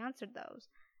 and I answered those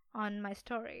on my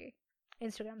story,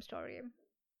 Instagram story.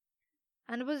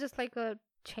 And it was just like a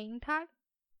chain tag,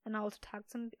 and I also tagged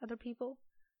some other people.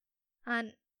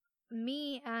 And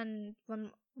me and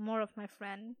one more of my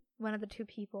friend, one of the 2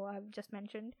 people I've just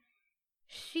mentioned,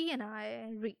 she and I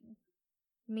read.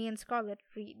 Me and Scarlett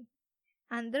read.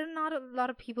 And there are not a lot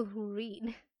of people who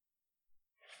read.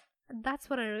 That's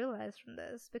what I realized from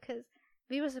this, because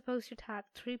we were supposed to tag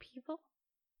 3 people,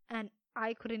 and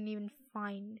I couldn't even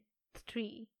find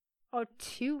 3, or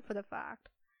 2 for the fact.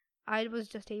 I was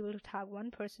just able to tag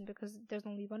 1 person because there's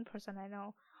only 1 person I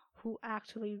know who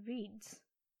actually reads,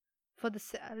 for the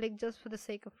just for the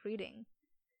sake of reading,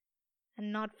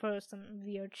 and not for some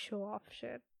weird show-off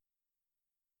shit.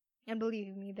 And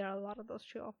believe me, there are a lot of those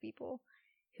show-off people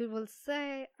who will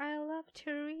say, I love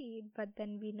to read, but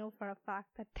then we know for a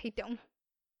fact that they don't.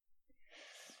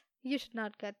 You should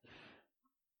not get,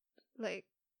 like,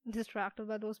 distracted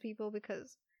by those people,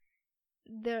 because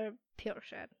they're pure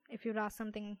shit. If you'd ask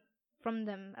something from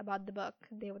them about the book,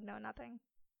 they would know nothing.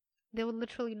 They would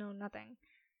literally know nothing.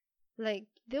 Like,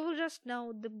 they will just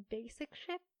know the basic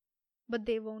shit, but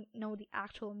they won't know the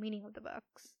actual meaning of the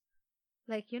books.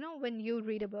 Like, when you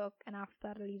read a book and after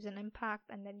that it leaves an impact,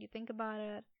 and then you think about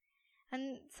it,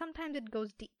 and sometimes it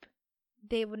goes deep.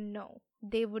 They would know.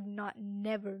 They would not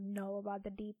never know about the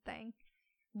deep thing.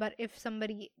 But if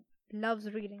somebody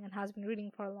loves reading and has been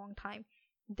reading for a long time,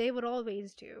 they would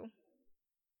always do.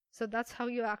 So that's how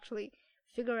you actually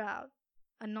figure out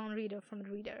a non-reader from a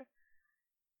reader.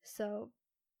 So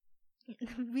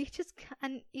we just,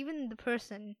 and even the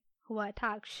person who I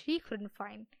tagged, she couldn't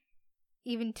find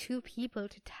even 2 people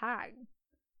to tag.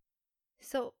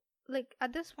 So, like,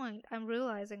 at this point, I'm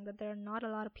realizing that there are not a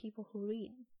lot of people who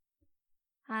read.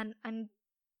 And I'm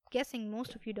guessing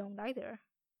most of you don't either.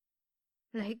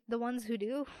 Like, the ones who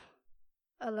do,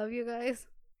 I love you guys.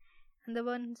 And the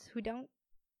ones who don't,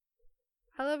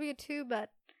 I love you too,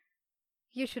 but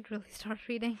you should really start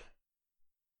reading.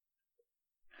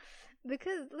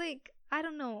 Because, like, I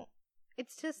don't know,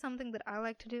 it's just something that I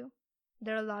like to do.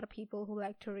 There are a lot of people who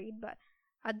like to read, but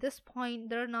at this point,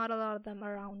 there are not a lot of them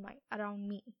around me.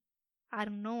 I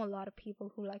don't know a lot of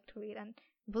people who like to read, and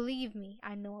believe me,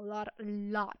 I know a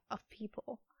lot of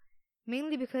people.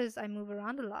 Mainly because I move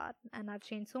around a lot, and I've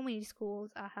changed so many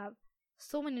schools. I have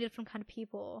so many different kind of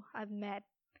people I've met,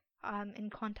 in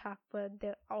contact with,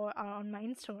 or are on my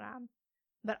Instagram.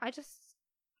 But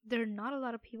there are not a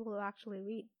lot of people who actually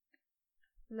read.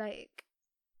 Like,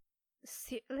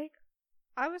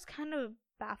 I was kind of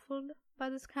baffled by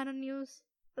this kind of news.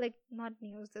 Like, not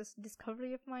news, this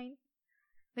discovery of mine.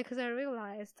 Because I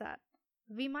realized that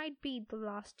we might be the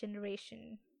last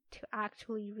generation to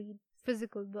actually read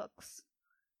physical books.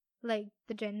 Like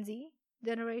the Gen Z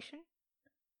generation.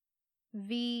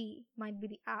 We might be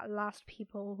the last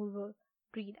people who will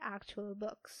read actual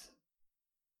books.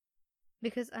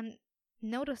 Because I'm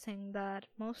noticing that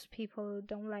most people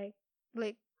don't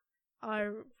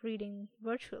are reading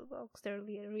virtual books. They're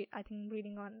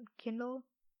reading on Kindle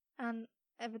and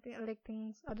everything, like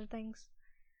other things,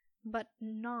 but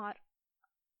not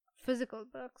physical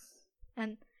books.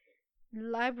 And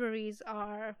libraries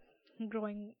are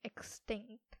growing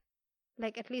extinct,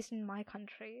 like at least in my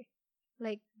country.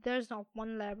 Like, there's not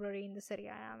one library in the city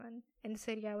I am in. In the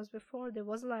city I was before, there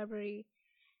was a library,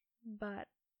 but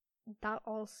that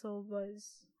also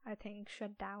was, I think,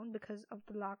 shut down because of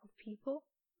the lack of people.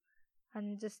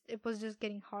 And it was just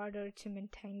getting harder to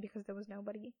maintain because there was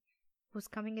nobody who's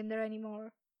coming in there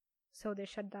anymore. So they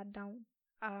shut that down.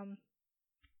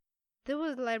 There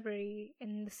was a library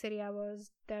in the city I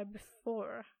was there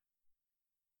before,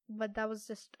 but that was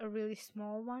just a really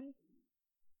small one.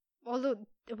 Although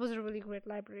it was a really great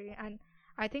library, and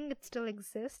I think it still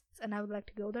exists, and I would like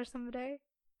to go there someday,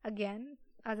 again,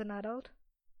 as an adult.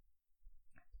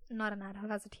 Not an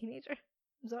adult, as a teenager.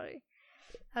 I'm sorry.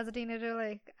 As a teenager,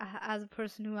 like, as a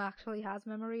person who actually has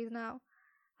memories now,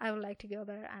 I would like to go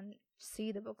there and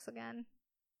see the books again.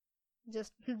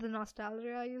 Just the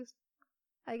nostalgia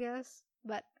I guess.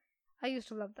 But I used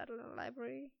to love that little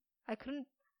library.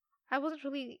 I wasn't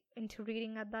really into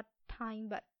reading at that time,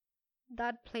 but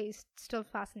that place still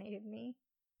fascinated me.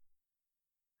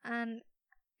 And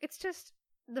it's just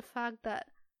the fact that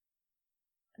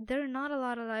there are not a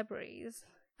lot of libraries,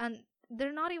 and there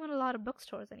are not even a lot of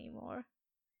bookstores anymore.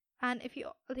 And if you,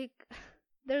 like,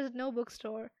 there's no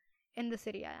bookstore in the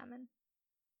city I am in.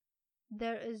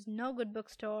 There is no good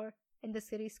bookstore in the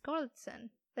city Scarlett's in.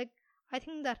 Like, I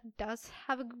think that does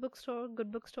have a good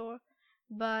bookstore,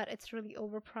 but it's really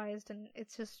overpriced and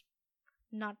it's just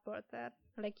not worth it.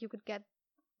 Like, you could get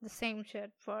the same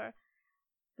shit for,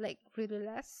 like, really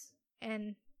less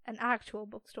in an actual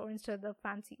bookstore instead of the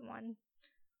fancy one.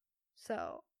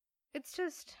 So, it's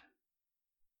just,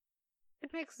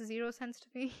 it makes zero sense to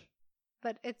me.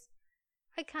 But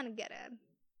I kind of get it.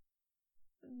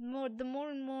 The more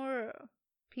and more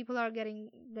people are getting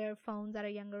their phones at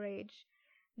a younger age,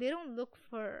 they don't look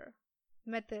for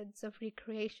methods of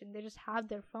recreation. They just have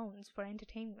their phones for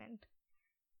entertainment.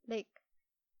 Like,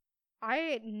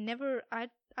 I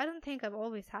don't think I've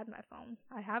always had my phone.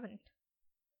 I haven't.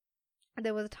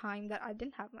 There was a time that I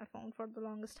didn't have my phone for the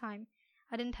longest time.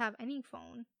 I didn't have any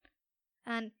phone.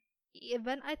 And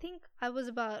when I think I was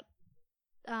about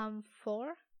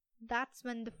 4, that's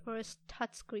when the first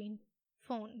touchscreen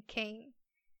phone came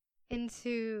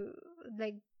into,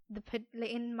 like,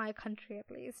 in my country, at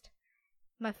least.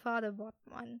 My father bought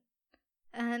one,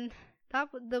 and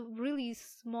that was the really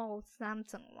small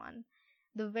Samsung one,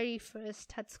 the very first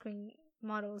touchscreen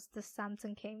models the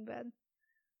Samsung came with.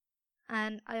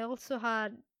 And I also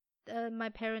had, my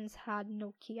parents had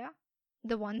Nokia,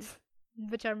 the ones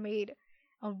which are made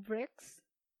of bricks.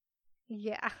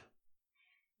 Yeah.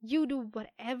 You do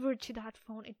whatever to that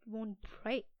phone, it won't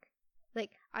break.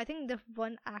 Like, I think the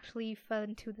one actually fell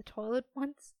into the toilet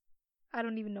once. I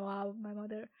don't even know how my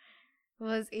mother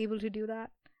was able to do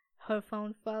that. Her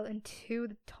phone fell into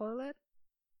the toilet,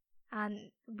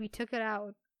 and we took it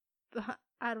out.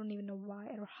 I don't even know why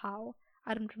or how.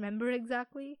 I don't remember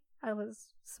exactly. I was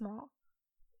small.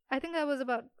 I think I was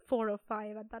about 4 or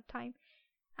 5 at that time.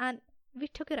 And we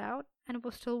took it out, and it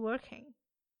was still working.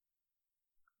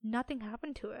 Nothing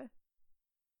happened to it.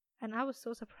 And I was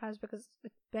so surprised because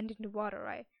it went into water,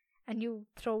 right? and you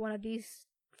throw one of these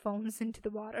phones into the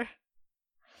water,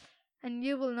 and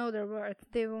you will know their worth.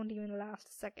 They won't even last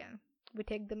a second. We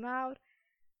take them out,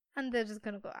 and they're just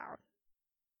gonna go out.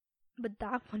 But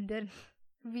that one didn't.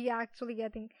 We actually, I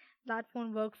think, that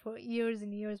phone worked for years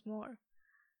and years more.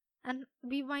 And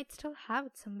we might still have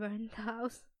it somewhere in the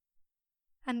house.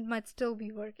 And it might still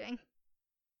be working.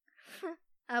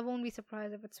 I won't be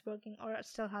surprised if it's working or it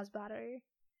still has battery.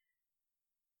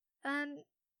 And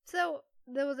so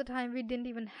there was a time we didn't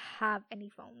even have any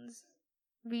phones.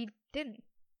 We didn't.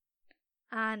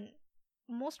 And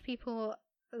most people,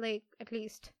 like at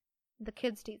least the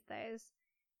kids these days,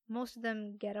 most of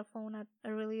them get a phone at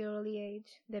a really early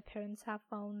age. Their parents have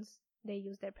phones. They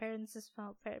use their parents'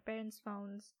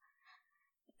 phones.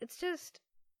 It's just,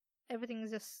 everything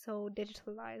is just so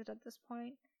digitalized at this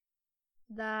point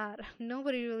that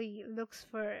nobody really looks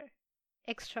for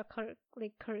extra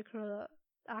curricular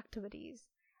activities.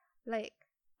 Like,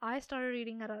 I started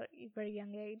reading at a very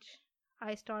young age.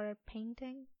 I started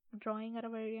painting, drawing at a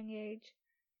very young age.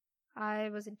 I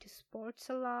was into sports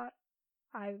a lot.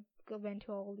 I went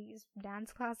to all these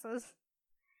dance classes,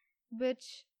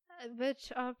 which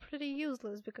are pretty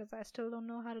useless because I still don't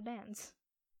know how to dance.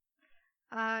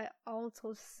 I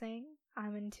also sing.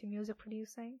 I'm into music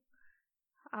producing.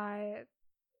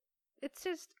 It's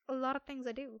just a lot of things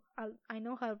I do. I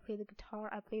know how to play the guitar.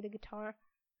 I play the guitar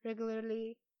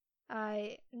regularly.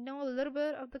 I know a little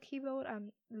bit of the keyboard.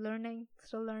 I'm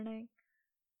still learning.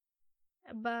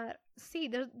 But see,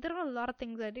 there are a lot of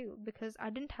things I do because I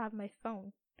didn't have my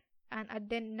phone, and I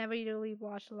never really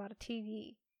watched a lot of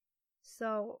TV.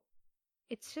 So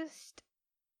it's just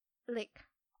like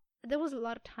there was a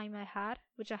lot of time I had,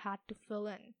 which I had to fill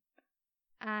in.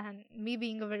 And me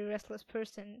being a very restless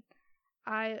person,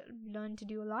 I learned to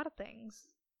do a lot of things.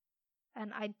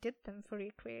 And I did them for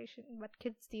recreation. But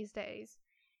kids these days,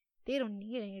 they don't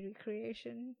need any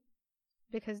recreation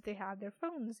because they have their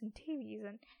phones and TVs,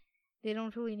 and they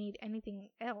don't really need anything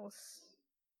else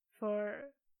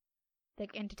for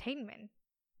like entertainment.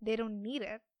 They don't need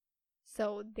it,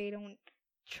 so they don't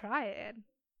try it.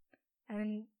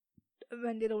 And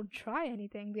when they don't try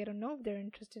anything, they don't know if they're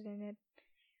interested in it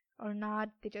or not.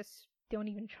 They just don't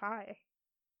even try.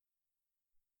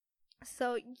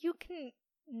 So you can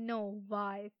know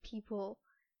why people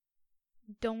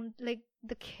don't, like,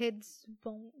 the kids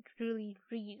won't really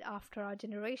read after our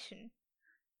generation.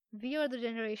 We are the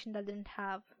generation that didn't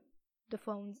have the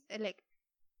phones like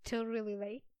till really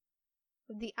late.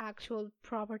 The actual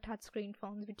proper touchscreen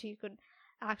phones which you could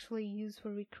actually use for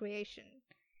recreation.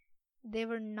 They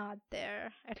were not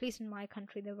there. At least in my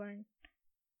country they weren't.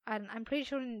 And I'm pretty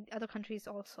sure in other countries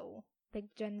also.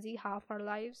 Like Gen Z, half our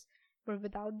lives were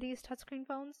without these touchscreen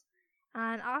phones.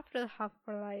 And after half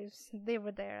of our lives, they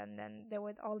were there, and then there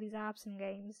were all these apps and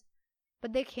games.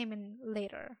 But they came in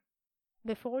later.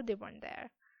 Before they weren't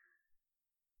there.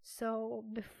 So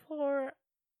before,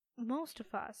 most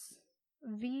of us,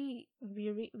 we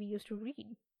used to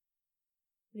read.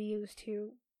 We used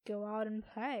to go out and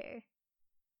play.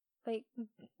 Like,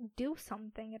 do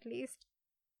something at least.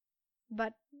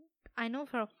 But I know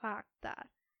for a fact that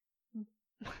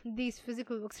these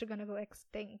physical books are gonna go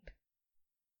extinct.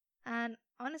 And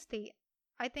honestly,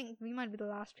 I think we might be the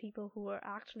last people who are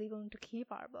actually going to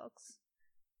keep our books.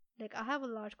 Like, I have a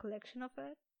large collection of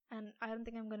it, and I don't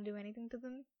think I'm gonna do anything to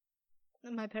them.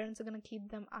 My parents are gonna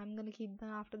keep them, I'm gonna keep them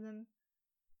after them.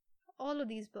 All of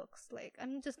these books, like,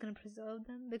 I'm just gonna preserve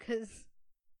them because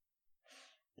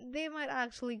they might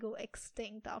actually go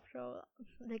extinct after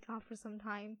some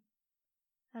time.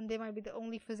 And they might be the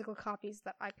only physical copies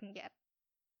that I can get.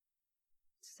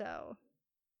 So,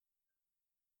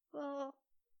 well,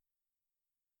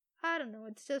 I don't know,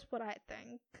 it's just what I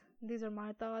think. These are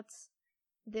my thoughts.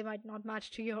 They might not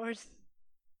match to yours.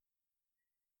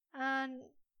 And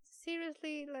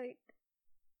seriously, like,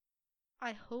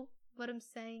 I hope what I'm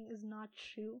saying is not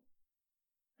true.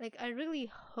 Like, I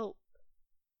really hope.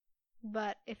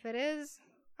 But if it is,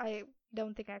 I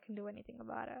don't think I can do anything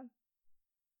about it.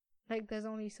 Like, there's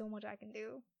only so much I can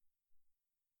do.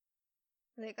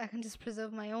 Like, I can just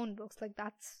preserve my own books. Like,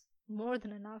 that's more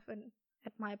than enough, and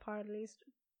at my part at least,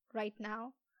 right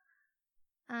now.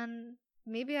 And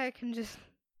maybe I can just,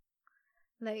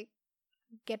 like,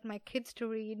 get my kids to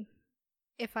read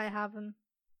if I have them.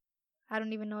 I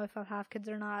don't even know if I'll have kids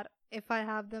or not. If I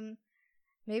have them,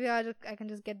 maybe I can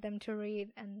just get them to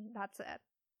read, and that's it.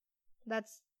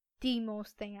 That's the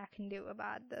most thing I can do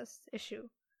about this issue.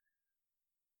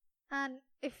 And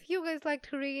if you guys like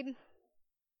to read,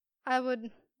 I would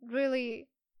really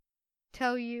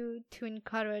tell you to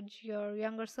encourage your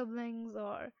younger siblings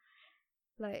or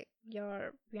like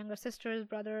your younger sisters,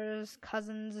 brothers,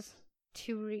 cousins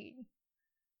to read.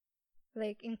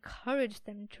 Like, encourage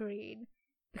them to read,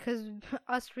 because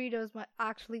us readers might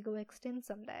actually go extinct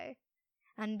someday.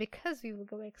 And because we will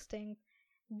go extinct,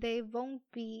 there won't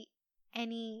be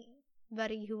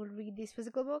anybody who will read these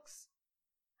physical books,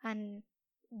 and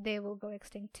they will go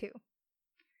extinct too.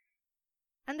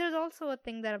 And there's also a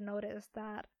thing that I've noticed,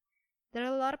 that there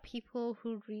are a lot of people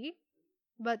who read,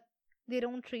 but they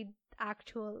don't read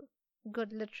actual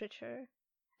good literature.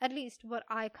 At least what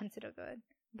I consider good.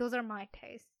 Those are my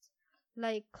tastes.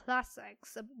 Like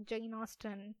classics, Jane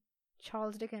Austen,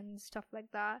 Charles Dickens, stuff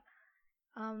like that.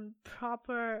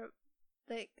 Proper,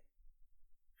 like,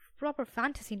 proper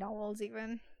fantasy novels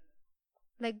even.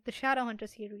 Like the Shadowhunter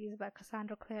series by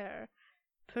Cassandra Clare,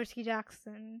 Percy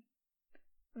Jackson,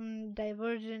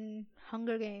 Divergent,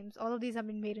 Hunger Games. All of these have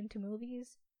been made into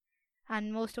movies.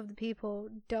 And most of the people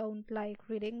don't like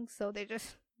reading, so they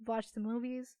just watch the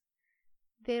movies.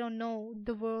 They don't know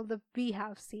the world that we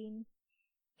have seen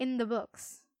in the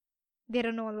books. They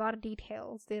don't know a lot of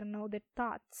details. They don't know their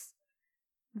thoughts.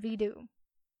 We do.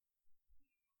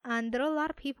 And there are a lot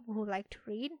of people who like to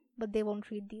read, but they won't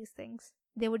read these things.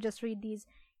 They would just read these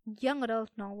young adult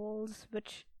novels,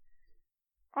 which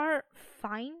are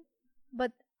fine,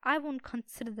 but I won't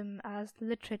consider them as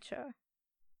literature.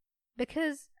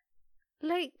 Because,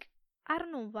 like, I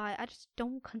don't know why, I just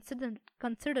don't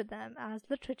consider them as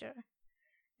literature.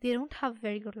 They don't have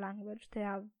very good language. They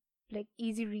have, like,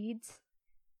 easy reads.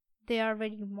 They are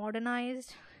very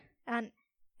modernized, and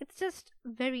it's just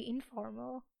very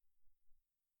informal.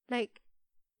 Like,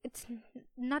 it's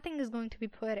nothing is going to be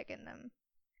poetic in them.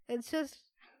 It's just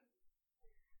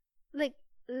like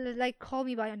Call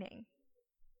Me by Your Name.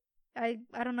 I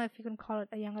don't know if you can call it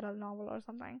a young adult novel or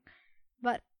something,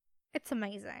 but it's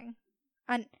amazing,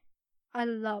 and I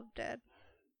loved it.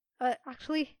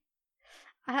 Actually,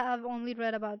 I have only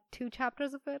read about 2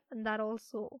 chapters of it, and that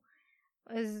also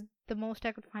is the most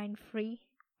I could find free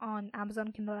on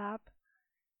Amazon Kindle app.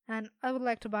 And I would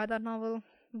like to buy that novel,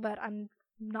 but I'm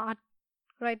not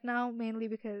right now, mainly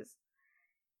because,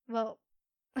 well,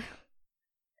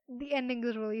 the ending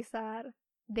is really sad.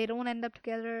 They don't end up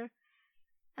together,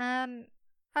 and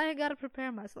I gotta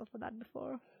prepare myself for that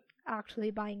before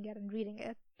actually buying it and reading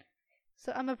it.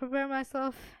 So I'm gonna prepare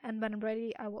myself, and when I'm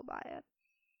ready, I will buy it.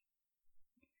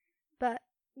 But,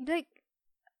 like,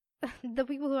 the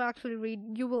people who actually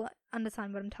read, you will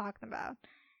understand what I'm talking about.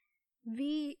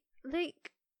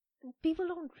 People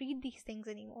don't read these things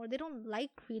anymore. They don't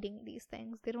like reading these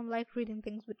things. They don't like reading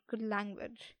things with good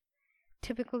language.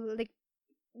 Typical, like,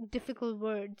 difficult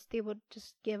words, they would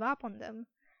just give up on them.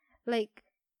 Like,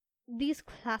 these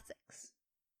classics.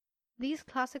 These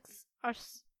classics are,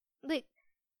 like,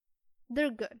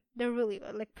 they're good. They're really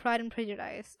good. Like Pride and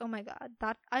Prejudice. Oh my god.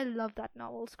 I love that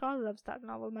novel. Scarlett loves that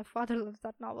novel. My father loves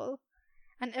that novel.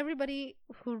 And everybody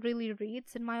who really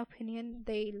reads, in my opinion,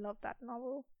 they love that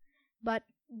novel. But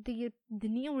the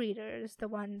new readers, the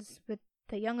ones with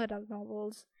the young adult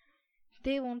novels,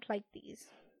 they won't like these.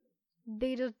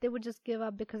 They would just give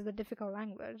up because of the difficult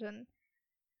language, and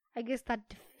I guess that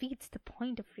defeats the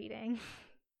point of reading.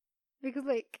 Because,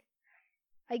 like,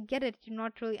 I get it, you're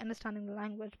not really understanding the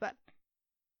language, but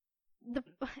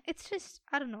it's just,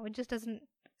 I don't know, it just doesn't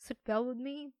sit well with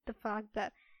me, the fact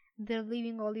that they're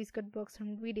leaving all these good books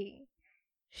and reading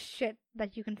shit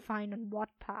that you can find on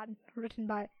Wattpad, written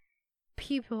by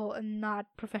people and not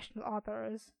professional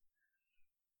authors.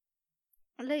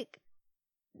 Like,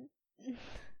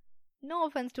 no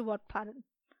offense to Wattpad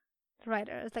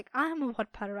writers. Like, I'm a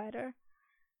Wattpad writer.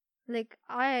 Like,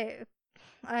 I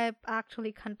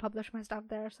actually can't publish my stuff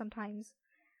there sometimes.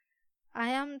 I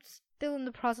am still in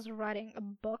the process of writing a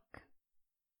book,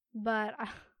 but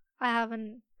I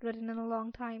haven't written in a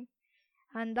long time.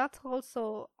 And that's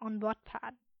also on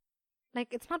Wattpad.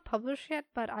 Like, it's not published yet,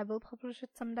 but I will publish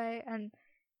it someday, and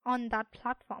on that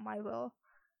platform I will.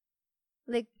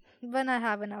 Like, when I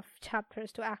have enough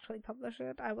chapters to actually publish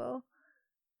it, I will.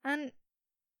 And,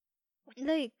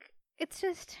 like, it's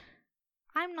just,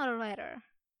 I'm not a writer.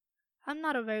 I'm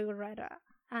not a very good writer,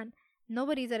 and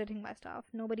nobody's editing my stuff.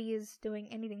 Nobody is doing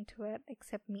anything to it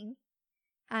except me.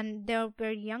 And there are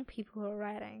very young people who are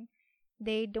writing.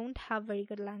 They don't have very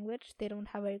good language. They don't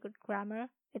have very good grammar.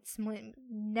 It's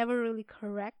never really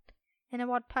correct in a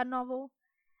Wattpad novel.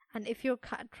 And if you're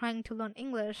trying to learn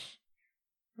English,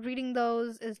 reading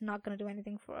those is not going to do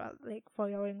anything for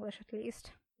your English, at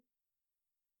least.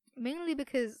 Mainly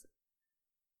because,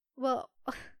 well,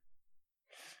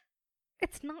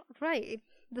 it's not right.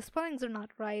 The spellings are not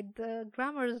right. The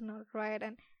grammar is not right,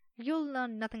 and you'll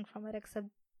learn nothing from it except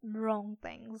wrong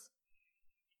things.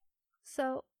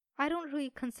 So I don't really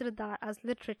consider that as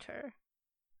literature.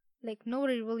 Like,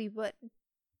 nobody really would.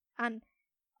 And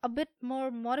a bit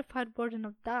more modified version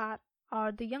of that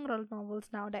are the young adult novels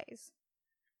nowadays,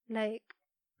 like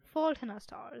Fault in Our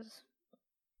Stars.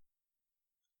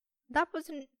 That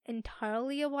wasn't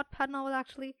entirely a Wattpad novel,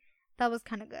 actually. That was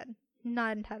kind of good.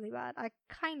 Not entirely bad. I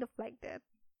kind of liked it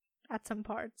at some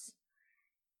parts.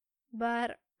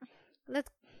 But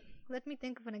let's let me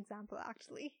think of an example,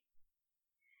 actually.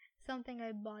 Something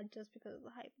I bought just because of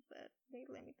the hype of it. Wait,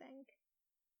 let me think.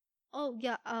 Oh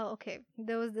yeah. Oh, okay.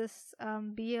 There was this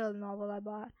BL novel I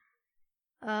bought.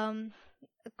 Um,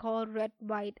 called Red,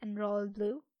 White, and Royal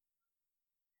Blue.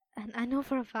 And I know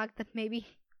for a fact that maybe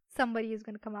somebody is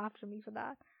gonna come after me for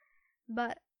that.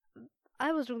 But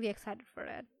I was really excited for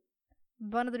it.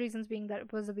 One of the reasons being that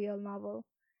it was a BL novel,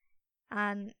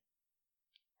 and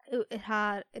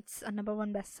it's a number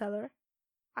one bestseller.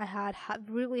 I had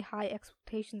really high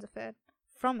expectations of it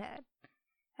from it,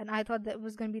 and I thought that it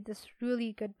was going to be this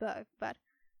really good book, but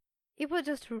it was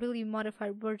just a really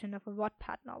modified version of a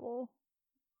Wattpad novel.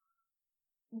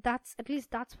 At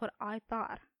least that's what I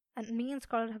thought. And me and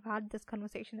Scarlett have had this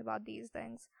conversation about these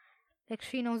things. Like,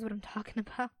 she knows what I'm talking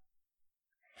about.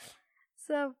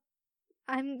 So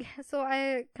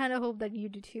I kind of hope that you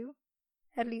do too.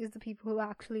 At least the people who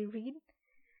actually read.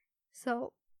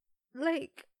 So,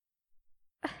 like,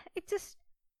 it just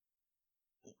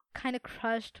kind of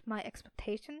crushed my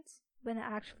expectations when I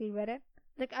actually read it.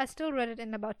 Like, I still read it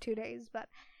in about 2 days, but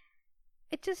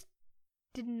it just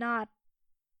did not,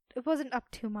 it wasn't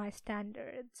up to my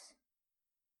standards.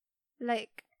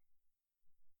 Like,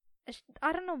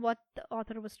 I don't know what the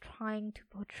author was trying to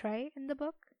portray in the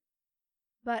book,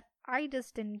 but I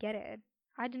just didn't get it.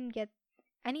 I didn't get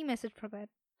any message from it.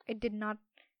 It did not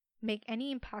make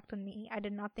any impact on me. I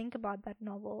did not think about that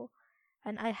novel,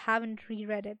 and I haven't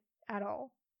reread it at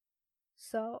all.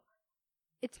 So,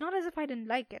 it's not as if I didn't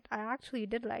like it. I actually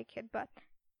did like it, but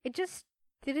it just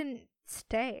didn't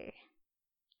stay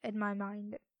in my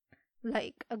mind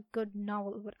like a good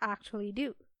novel would actually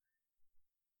do.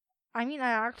 I mean,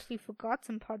 I actually forgot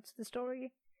some parts of the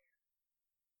story.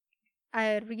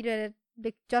 I read it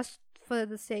just for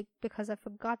the sake because I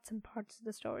forgot some parts of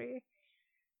the story.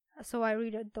 So I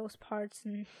read those parts,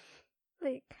 and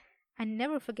like, I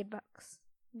never forget books.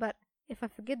 But if I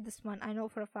forget this one, I know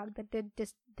for a fact that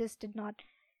this did not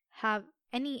have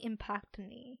any impact on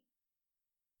me.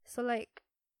 So like,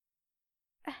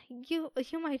 you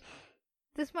might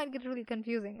this might get really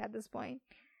confusing at this point.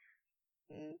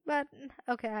 But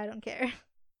okay, I don't care.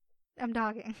 I'm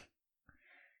talking.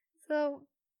 So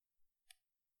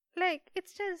like,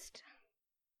 it's just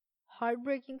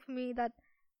heartbreaking for me that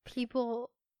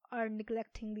people are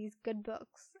neglecting these good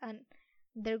books and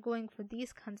they're going for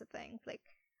these kinds of things. Like,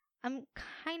 I'm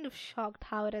kind of shocked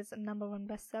how it is a number one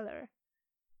bestseller.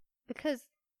 Because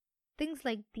things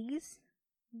like these,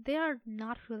 they are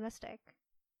not realistic.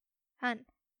 And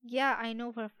yeah, I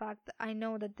know for a fact that I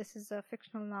know that this is a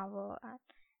fictional novel and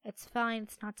it's fine,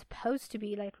 it's not supposed to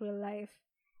be like real life.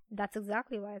 That's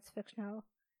exactly why it's fictional.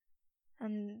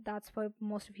 And that's what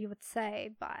most of you would say,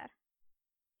 but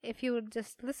if you would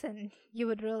just listen, you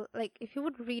would if you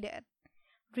would read it,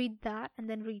 read that and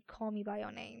then read Call Me by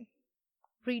Your Name.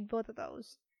 Read both of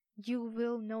those. You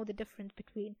will know the difference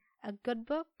between a good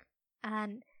book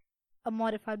and a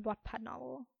modified Wattpad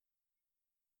novel.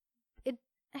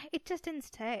 It just didn't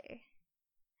stay.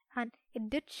 And it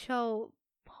did show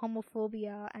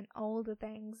homophobia and all the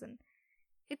things, and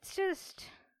it's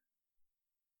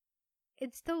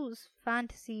those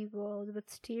fantasy worlds with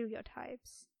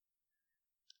stereotypes.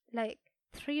 Like,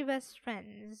 three best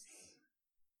friends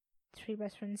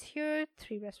here,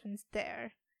 three best friends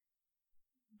there.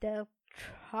 The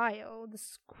trio, the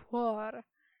squad,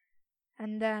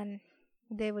 and then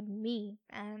they would meet,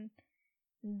 and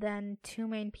then two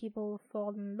main people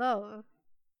fall in love.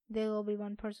 There will be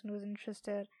one person who's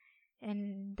interested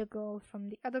in the girl from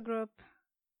the other group,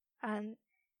 and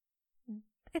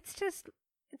it's just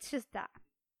that.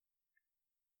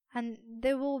 And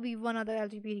there will be one other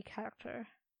LGBT character,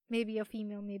 maybe a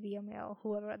female, maybe a male,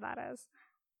 whoever that is.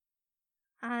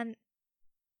 And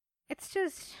it's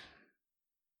just,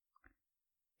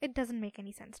 it doesn't make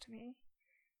any sense to me.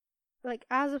 Like,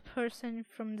 as a person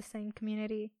from the same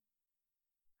community,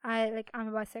 I'm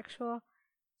a bisexual.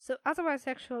 So as a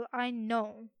bisexual, I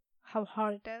know how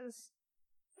hard it is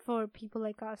for people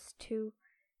like us to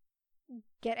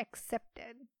get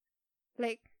accepted.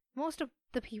 Like, most of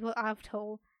the people I've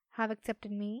told have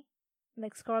accepted me.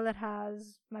 Like, Scarlett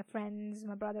has, my friends,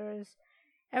 my brothers.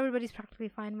 Everybody's practically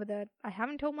fine with it. I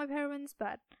haven't told my parents,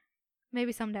 but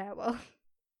maybe someday I will.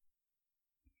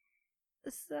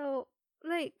 So,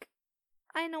 like,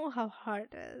 I know how hard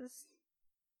it is.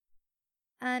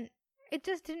 And it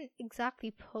just didn't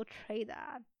exactly portray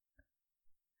that.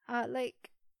 Like,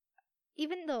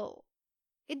 even though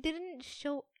it didn't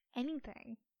show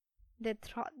anything, the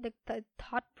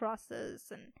thought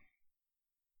process, and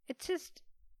it just,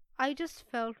 I just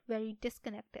felt very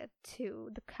disconnected to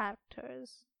the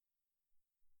characters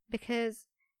because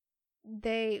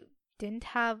they didn't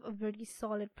have a very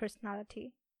solid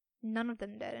personality. None of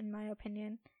them did, in my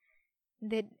opinion.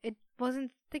 It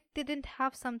wasn't like they didn't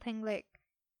have something like,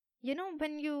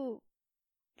 when you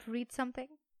read something,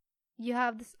 you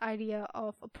have this idea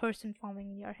of a person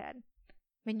forming in your head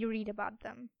when you read about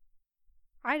them.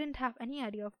 I didn't have any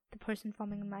idea of the person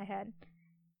forming in my head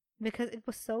because it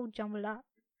was so jumbled up.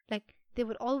 Like, they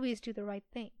would always do the right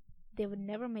thing. They would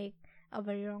never make a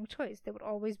very wrong choice. There would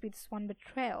always be this one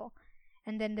betrayal,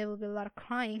 and then there would be a lot of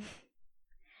crying.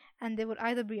 And there would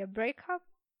either be a breakup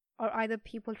or either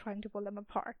people trying to pull them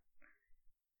apart.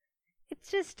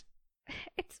 It's just,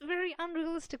 it's very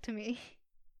unrealistic to me.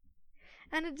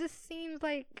 And it just seems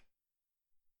like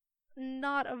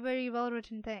not a very well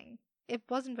written thing. It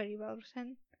wasn't very well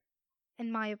written,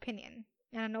 in my opinion.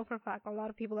 And I know for a fact a lot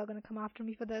of people are going to come after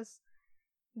me for this,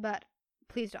 but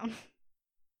please don't.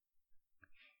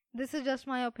 This is just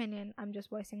my opinion. I'm just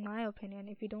voicing my opinion.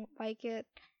 If you don't like it,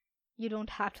 you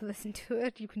don't have to listen to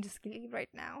it. You can just leave right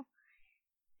now.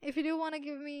 If you do want to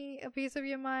give me a piece of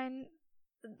your mind,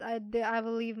 I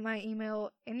will leave my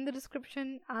email in the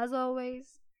description as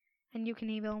always. And you can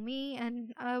email me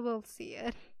and I will see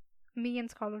it. Me and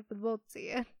Scarlett will both see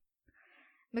it.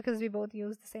 Because we both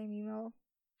use the same email.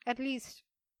 At least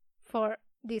for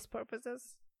these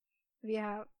purposes. We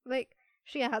have, like,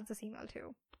 she has this email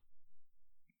too.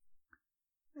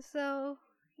 So,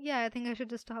 yeah, I think I should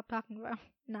just stop talking about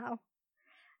now.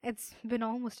 It's been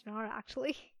almost an hour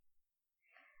actually.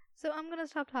 So I'm gonna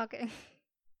stop talking.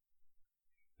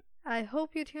 I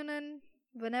hope you tune in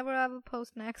whenever I will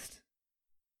post next.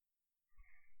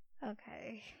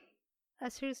 Okay. I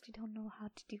seriously don't know how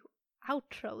to do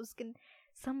outros. Can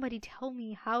somebody tell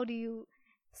me how do you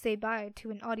say bye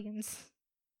to an audience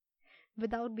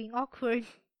without being awkward?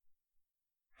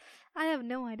 I have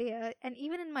no idea. And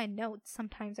even in my notes,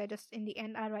 sometimes in the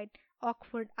end, I write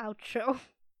awkward outro.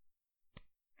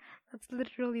 That's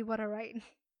literally what I write.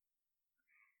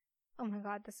 Oh my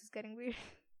god, this is getting weird.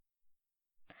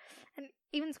 And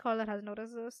even Scarlett has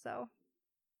noticed this, so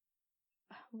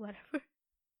whatever.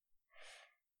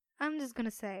 I'm just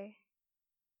gonna say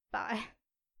bye.